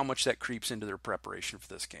wonder how much that creeps into their preparation for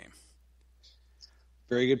this game.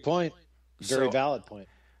 Very good point. Very valid point.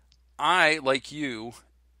 I, like you,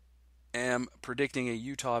 am predicting a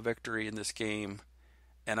Utah victory in this game,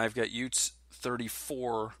 and I've got Utes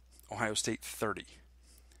 34, Ohio State 30.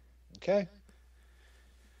 Okay.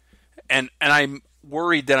 And I'm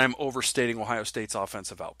worried that I'm overstating Ohio State's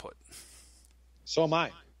offensive output. So am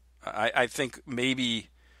I. I think maybe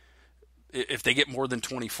if they get more than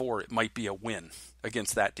 24, it might be a win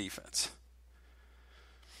against that defense.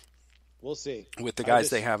 We'll see. With the guys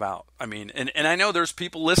they have out. I mean, and I know there's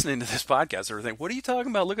people listening to this podcast that are thinking, what are you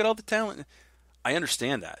talking about? Look at all the talent. I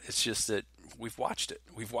understand that. It's just that we've watched it.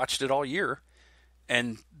 We've watched it all year.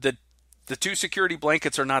 And the two security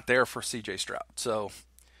blankets are not there for C.J. Stroud. So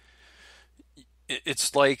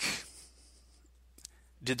it's like,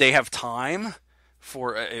 did they have time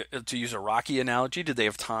for, to use a Rocky analogy, did they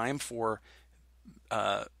have time for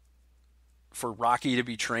Rocky to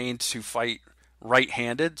be trained to fight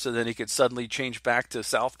right-handed so that he could suddenly change back to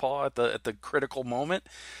southpaw at the critical moment?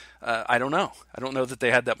 I don't know. I don't know that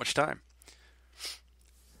they had that much time.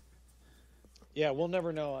 Yeah, we'll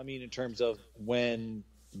never know. I mean, in terms of when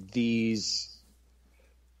these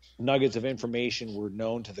nuggets of information were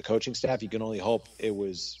known to the coaching staff, you can only hope it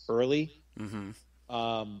was early. Mm-hmm.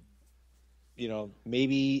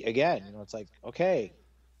 Maybe again, it's like, okay,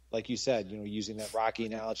 like you said, using that Rocky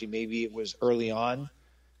analogy, maybe it was early on.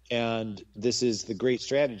 And this is the great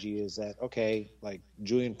strategy, is that, okay, like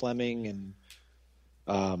Julian Fleming and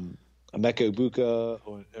Emeka Ibuka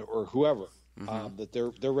or whoever, Mm-hmm. that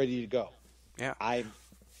they're ready to go. Yeah. I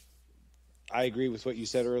agree with what you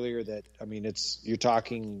said earlier, that, you're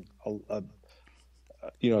talking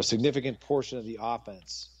a significant portion of the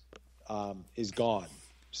offense is gone.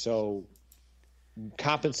 So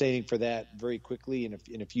compensating for that very quickly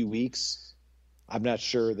in a few weeks, I'm not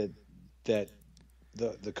sure that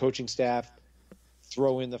the coaching staff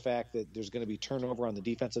throw in the fact that there's going to be turnover on the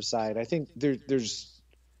defensive side. I think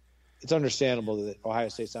it's understandable that Ohio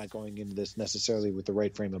State's not going into this necessarily with the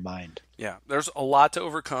right frame of mind. Yeah, there's a lot to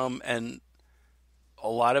overcome, and a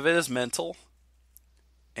lot of it is mental,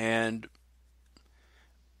 and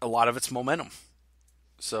a lot of it's momentum.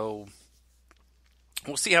 So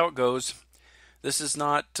we'll see how it goes. This is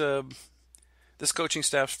not this coaching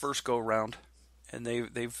staff's first go around, and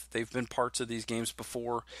they've been parts of these games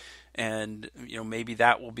before, and maybe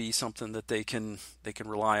that will be something that they can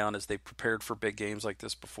rely on as they prepared for big games like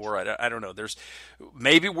this before. I don't know.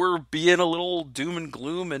 Maybe we're being a little doom and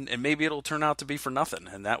gloom, and maybe it'll turn out to be for nothing,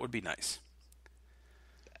 and that would be nice.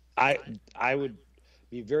 I would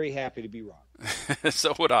be very happy to be wrong.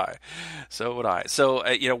 So would I. So,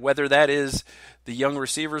 whether that is the young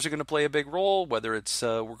receivers are going to play a big role, whether it's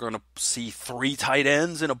we're going to see 3 tight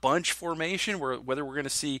ends in a bunch formation, whether we're going to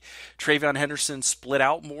see Travion Henderson split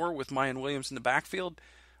out more with Mayan Williams in the backfield,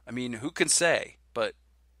 I mean, who can say? But,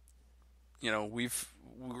 we're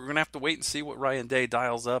going to have to wait and see what Ryan Day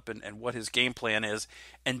dials up and what his game plan is,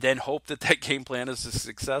 and then hope that game plan is a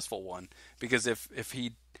successful one. Because if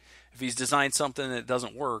he's designed something that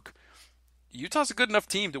doesn't work, Utah's a good enough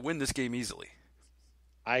team to win this game easily.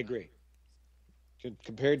 I agree.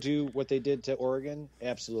 Compared to what they did to Oregon,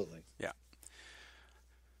 absolutely. Yeah.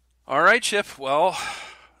 All right, Chip. Well,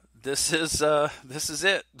 this is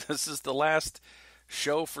it. This is the last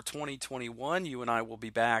show for 2021. You and I will be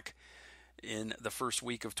back in the first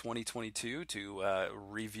week of 2022 to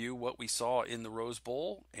review what we saw in the Rose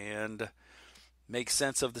Bowl and make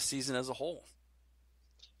sense of the season as a whole.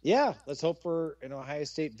 Yeah, let's hope for an Ohio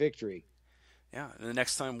State victory. Yeah, and the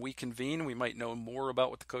next time we convene, we might know more about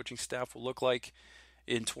what the coaching staff will look like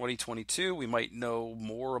in 2022. We might know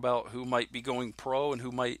more about who might be going pro and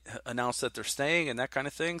who might announce that they're staying and that kind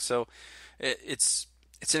of thing. So it's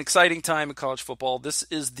an exciting time in college football. This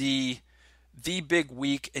is the big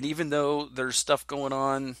week, and even though there's stuff going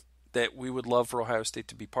on that we would love for Ohio State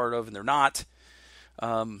to be part of, and they're not,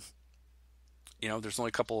 um, there's only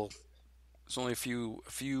a couple. There's only a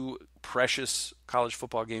few precious college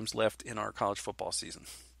football games left in our college football season.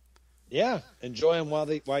 Yeah, enjoy them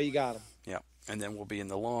while you got them. Yeah, and then we'll be in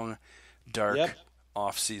the long, dark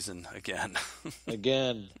off season again.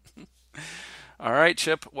 Again. All right,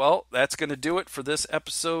 Chip. Well, that's going to do it for this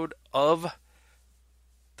episode of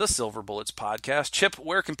the Silver Bullets podcast. Chip,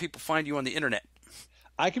 where can people find you on the internet?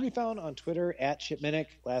 I can be found on Twitter at Chip Minnich,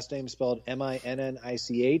 last name spelled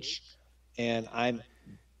Minnich. And I'm,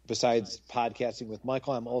 besides podcasting with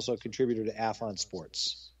Michael, I'm also a contributor to Athlon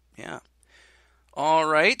Sports. Yeah. All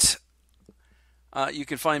right. You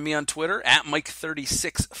can find me on Twitter at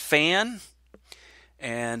Mike36Fan.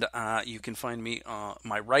 And you can find me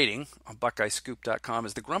my writing on BuckeyeScoop.com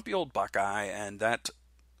as the Grumpy Old Buckeye, and that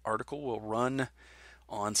article will run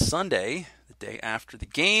on Sunday, the day after the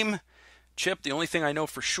game. Chip, the only thing I know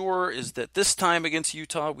for sure is that this time against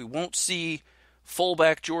Utah, we won't see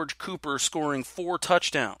fullback George Cooper scoring 4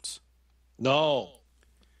 touchdowns. No,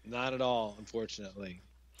 not at all, unfortunately.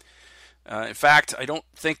 In fact, I don't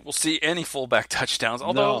think we'll see any fullback touchdowns,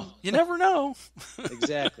 although you never know.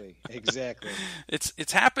 Exactly.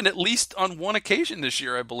 It's happened at least on one occasion this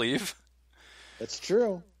year, I believe. That's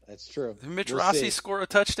true. Did Mitch Rossi score a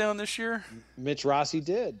touchdown this year? Mitch Rossi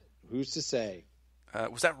did. Who's to say?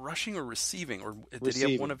 Was that rushing or receiving, or did receiving.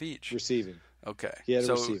 he have one of each? Receiving. Okay. He had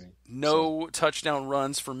receiving. No touchdown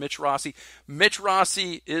runs for Mitch Rossi. Mitch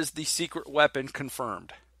Rossi is the secret weapon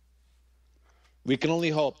confirmed. We can only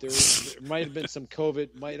hope. There might have been some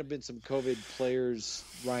COVID players.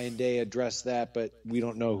 Ryan Day addressed that, but we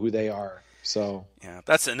don't know who they are. So yeah,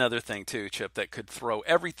 that's another thing too, Chip, that could throw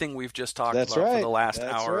everything we've just talked about for the last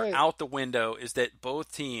hour out the window. Is that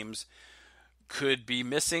both teams could be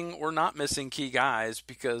missing or not missing key guys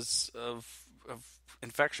because of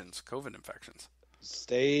infections, COVID infections.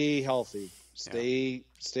 Stay healthy. Stay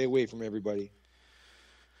away from everybody.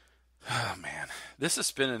 Oh man, this has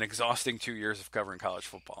been an exhausting 2 years of covering college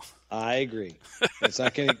football. I agree. It's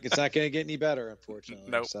not gonna get any better, unfortunately.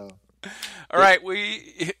 Nope. So, all right,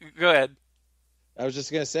 go ahead. I was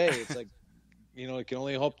just gonna say, it's like, you can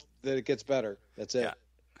only hope that it gets better. That's it. Yeah.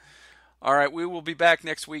 All right, we will be back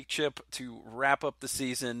next week, Chip, to wrap up the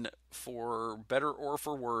season for better or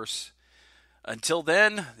for worse. Until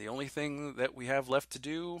then, the only thing that we have left to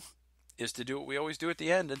do is to do what we always do at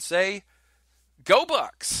the end and say, "Go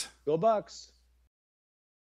Bucks!" Go Bucks!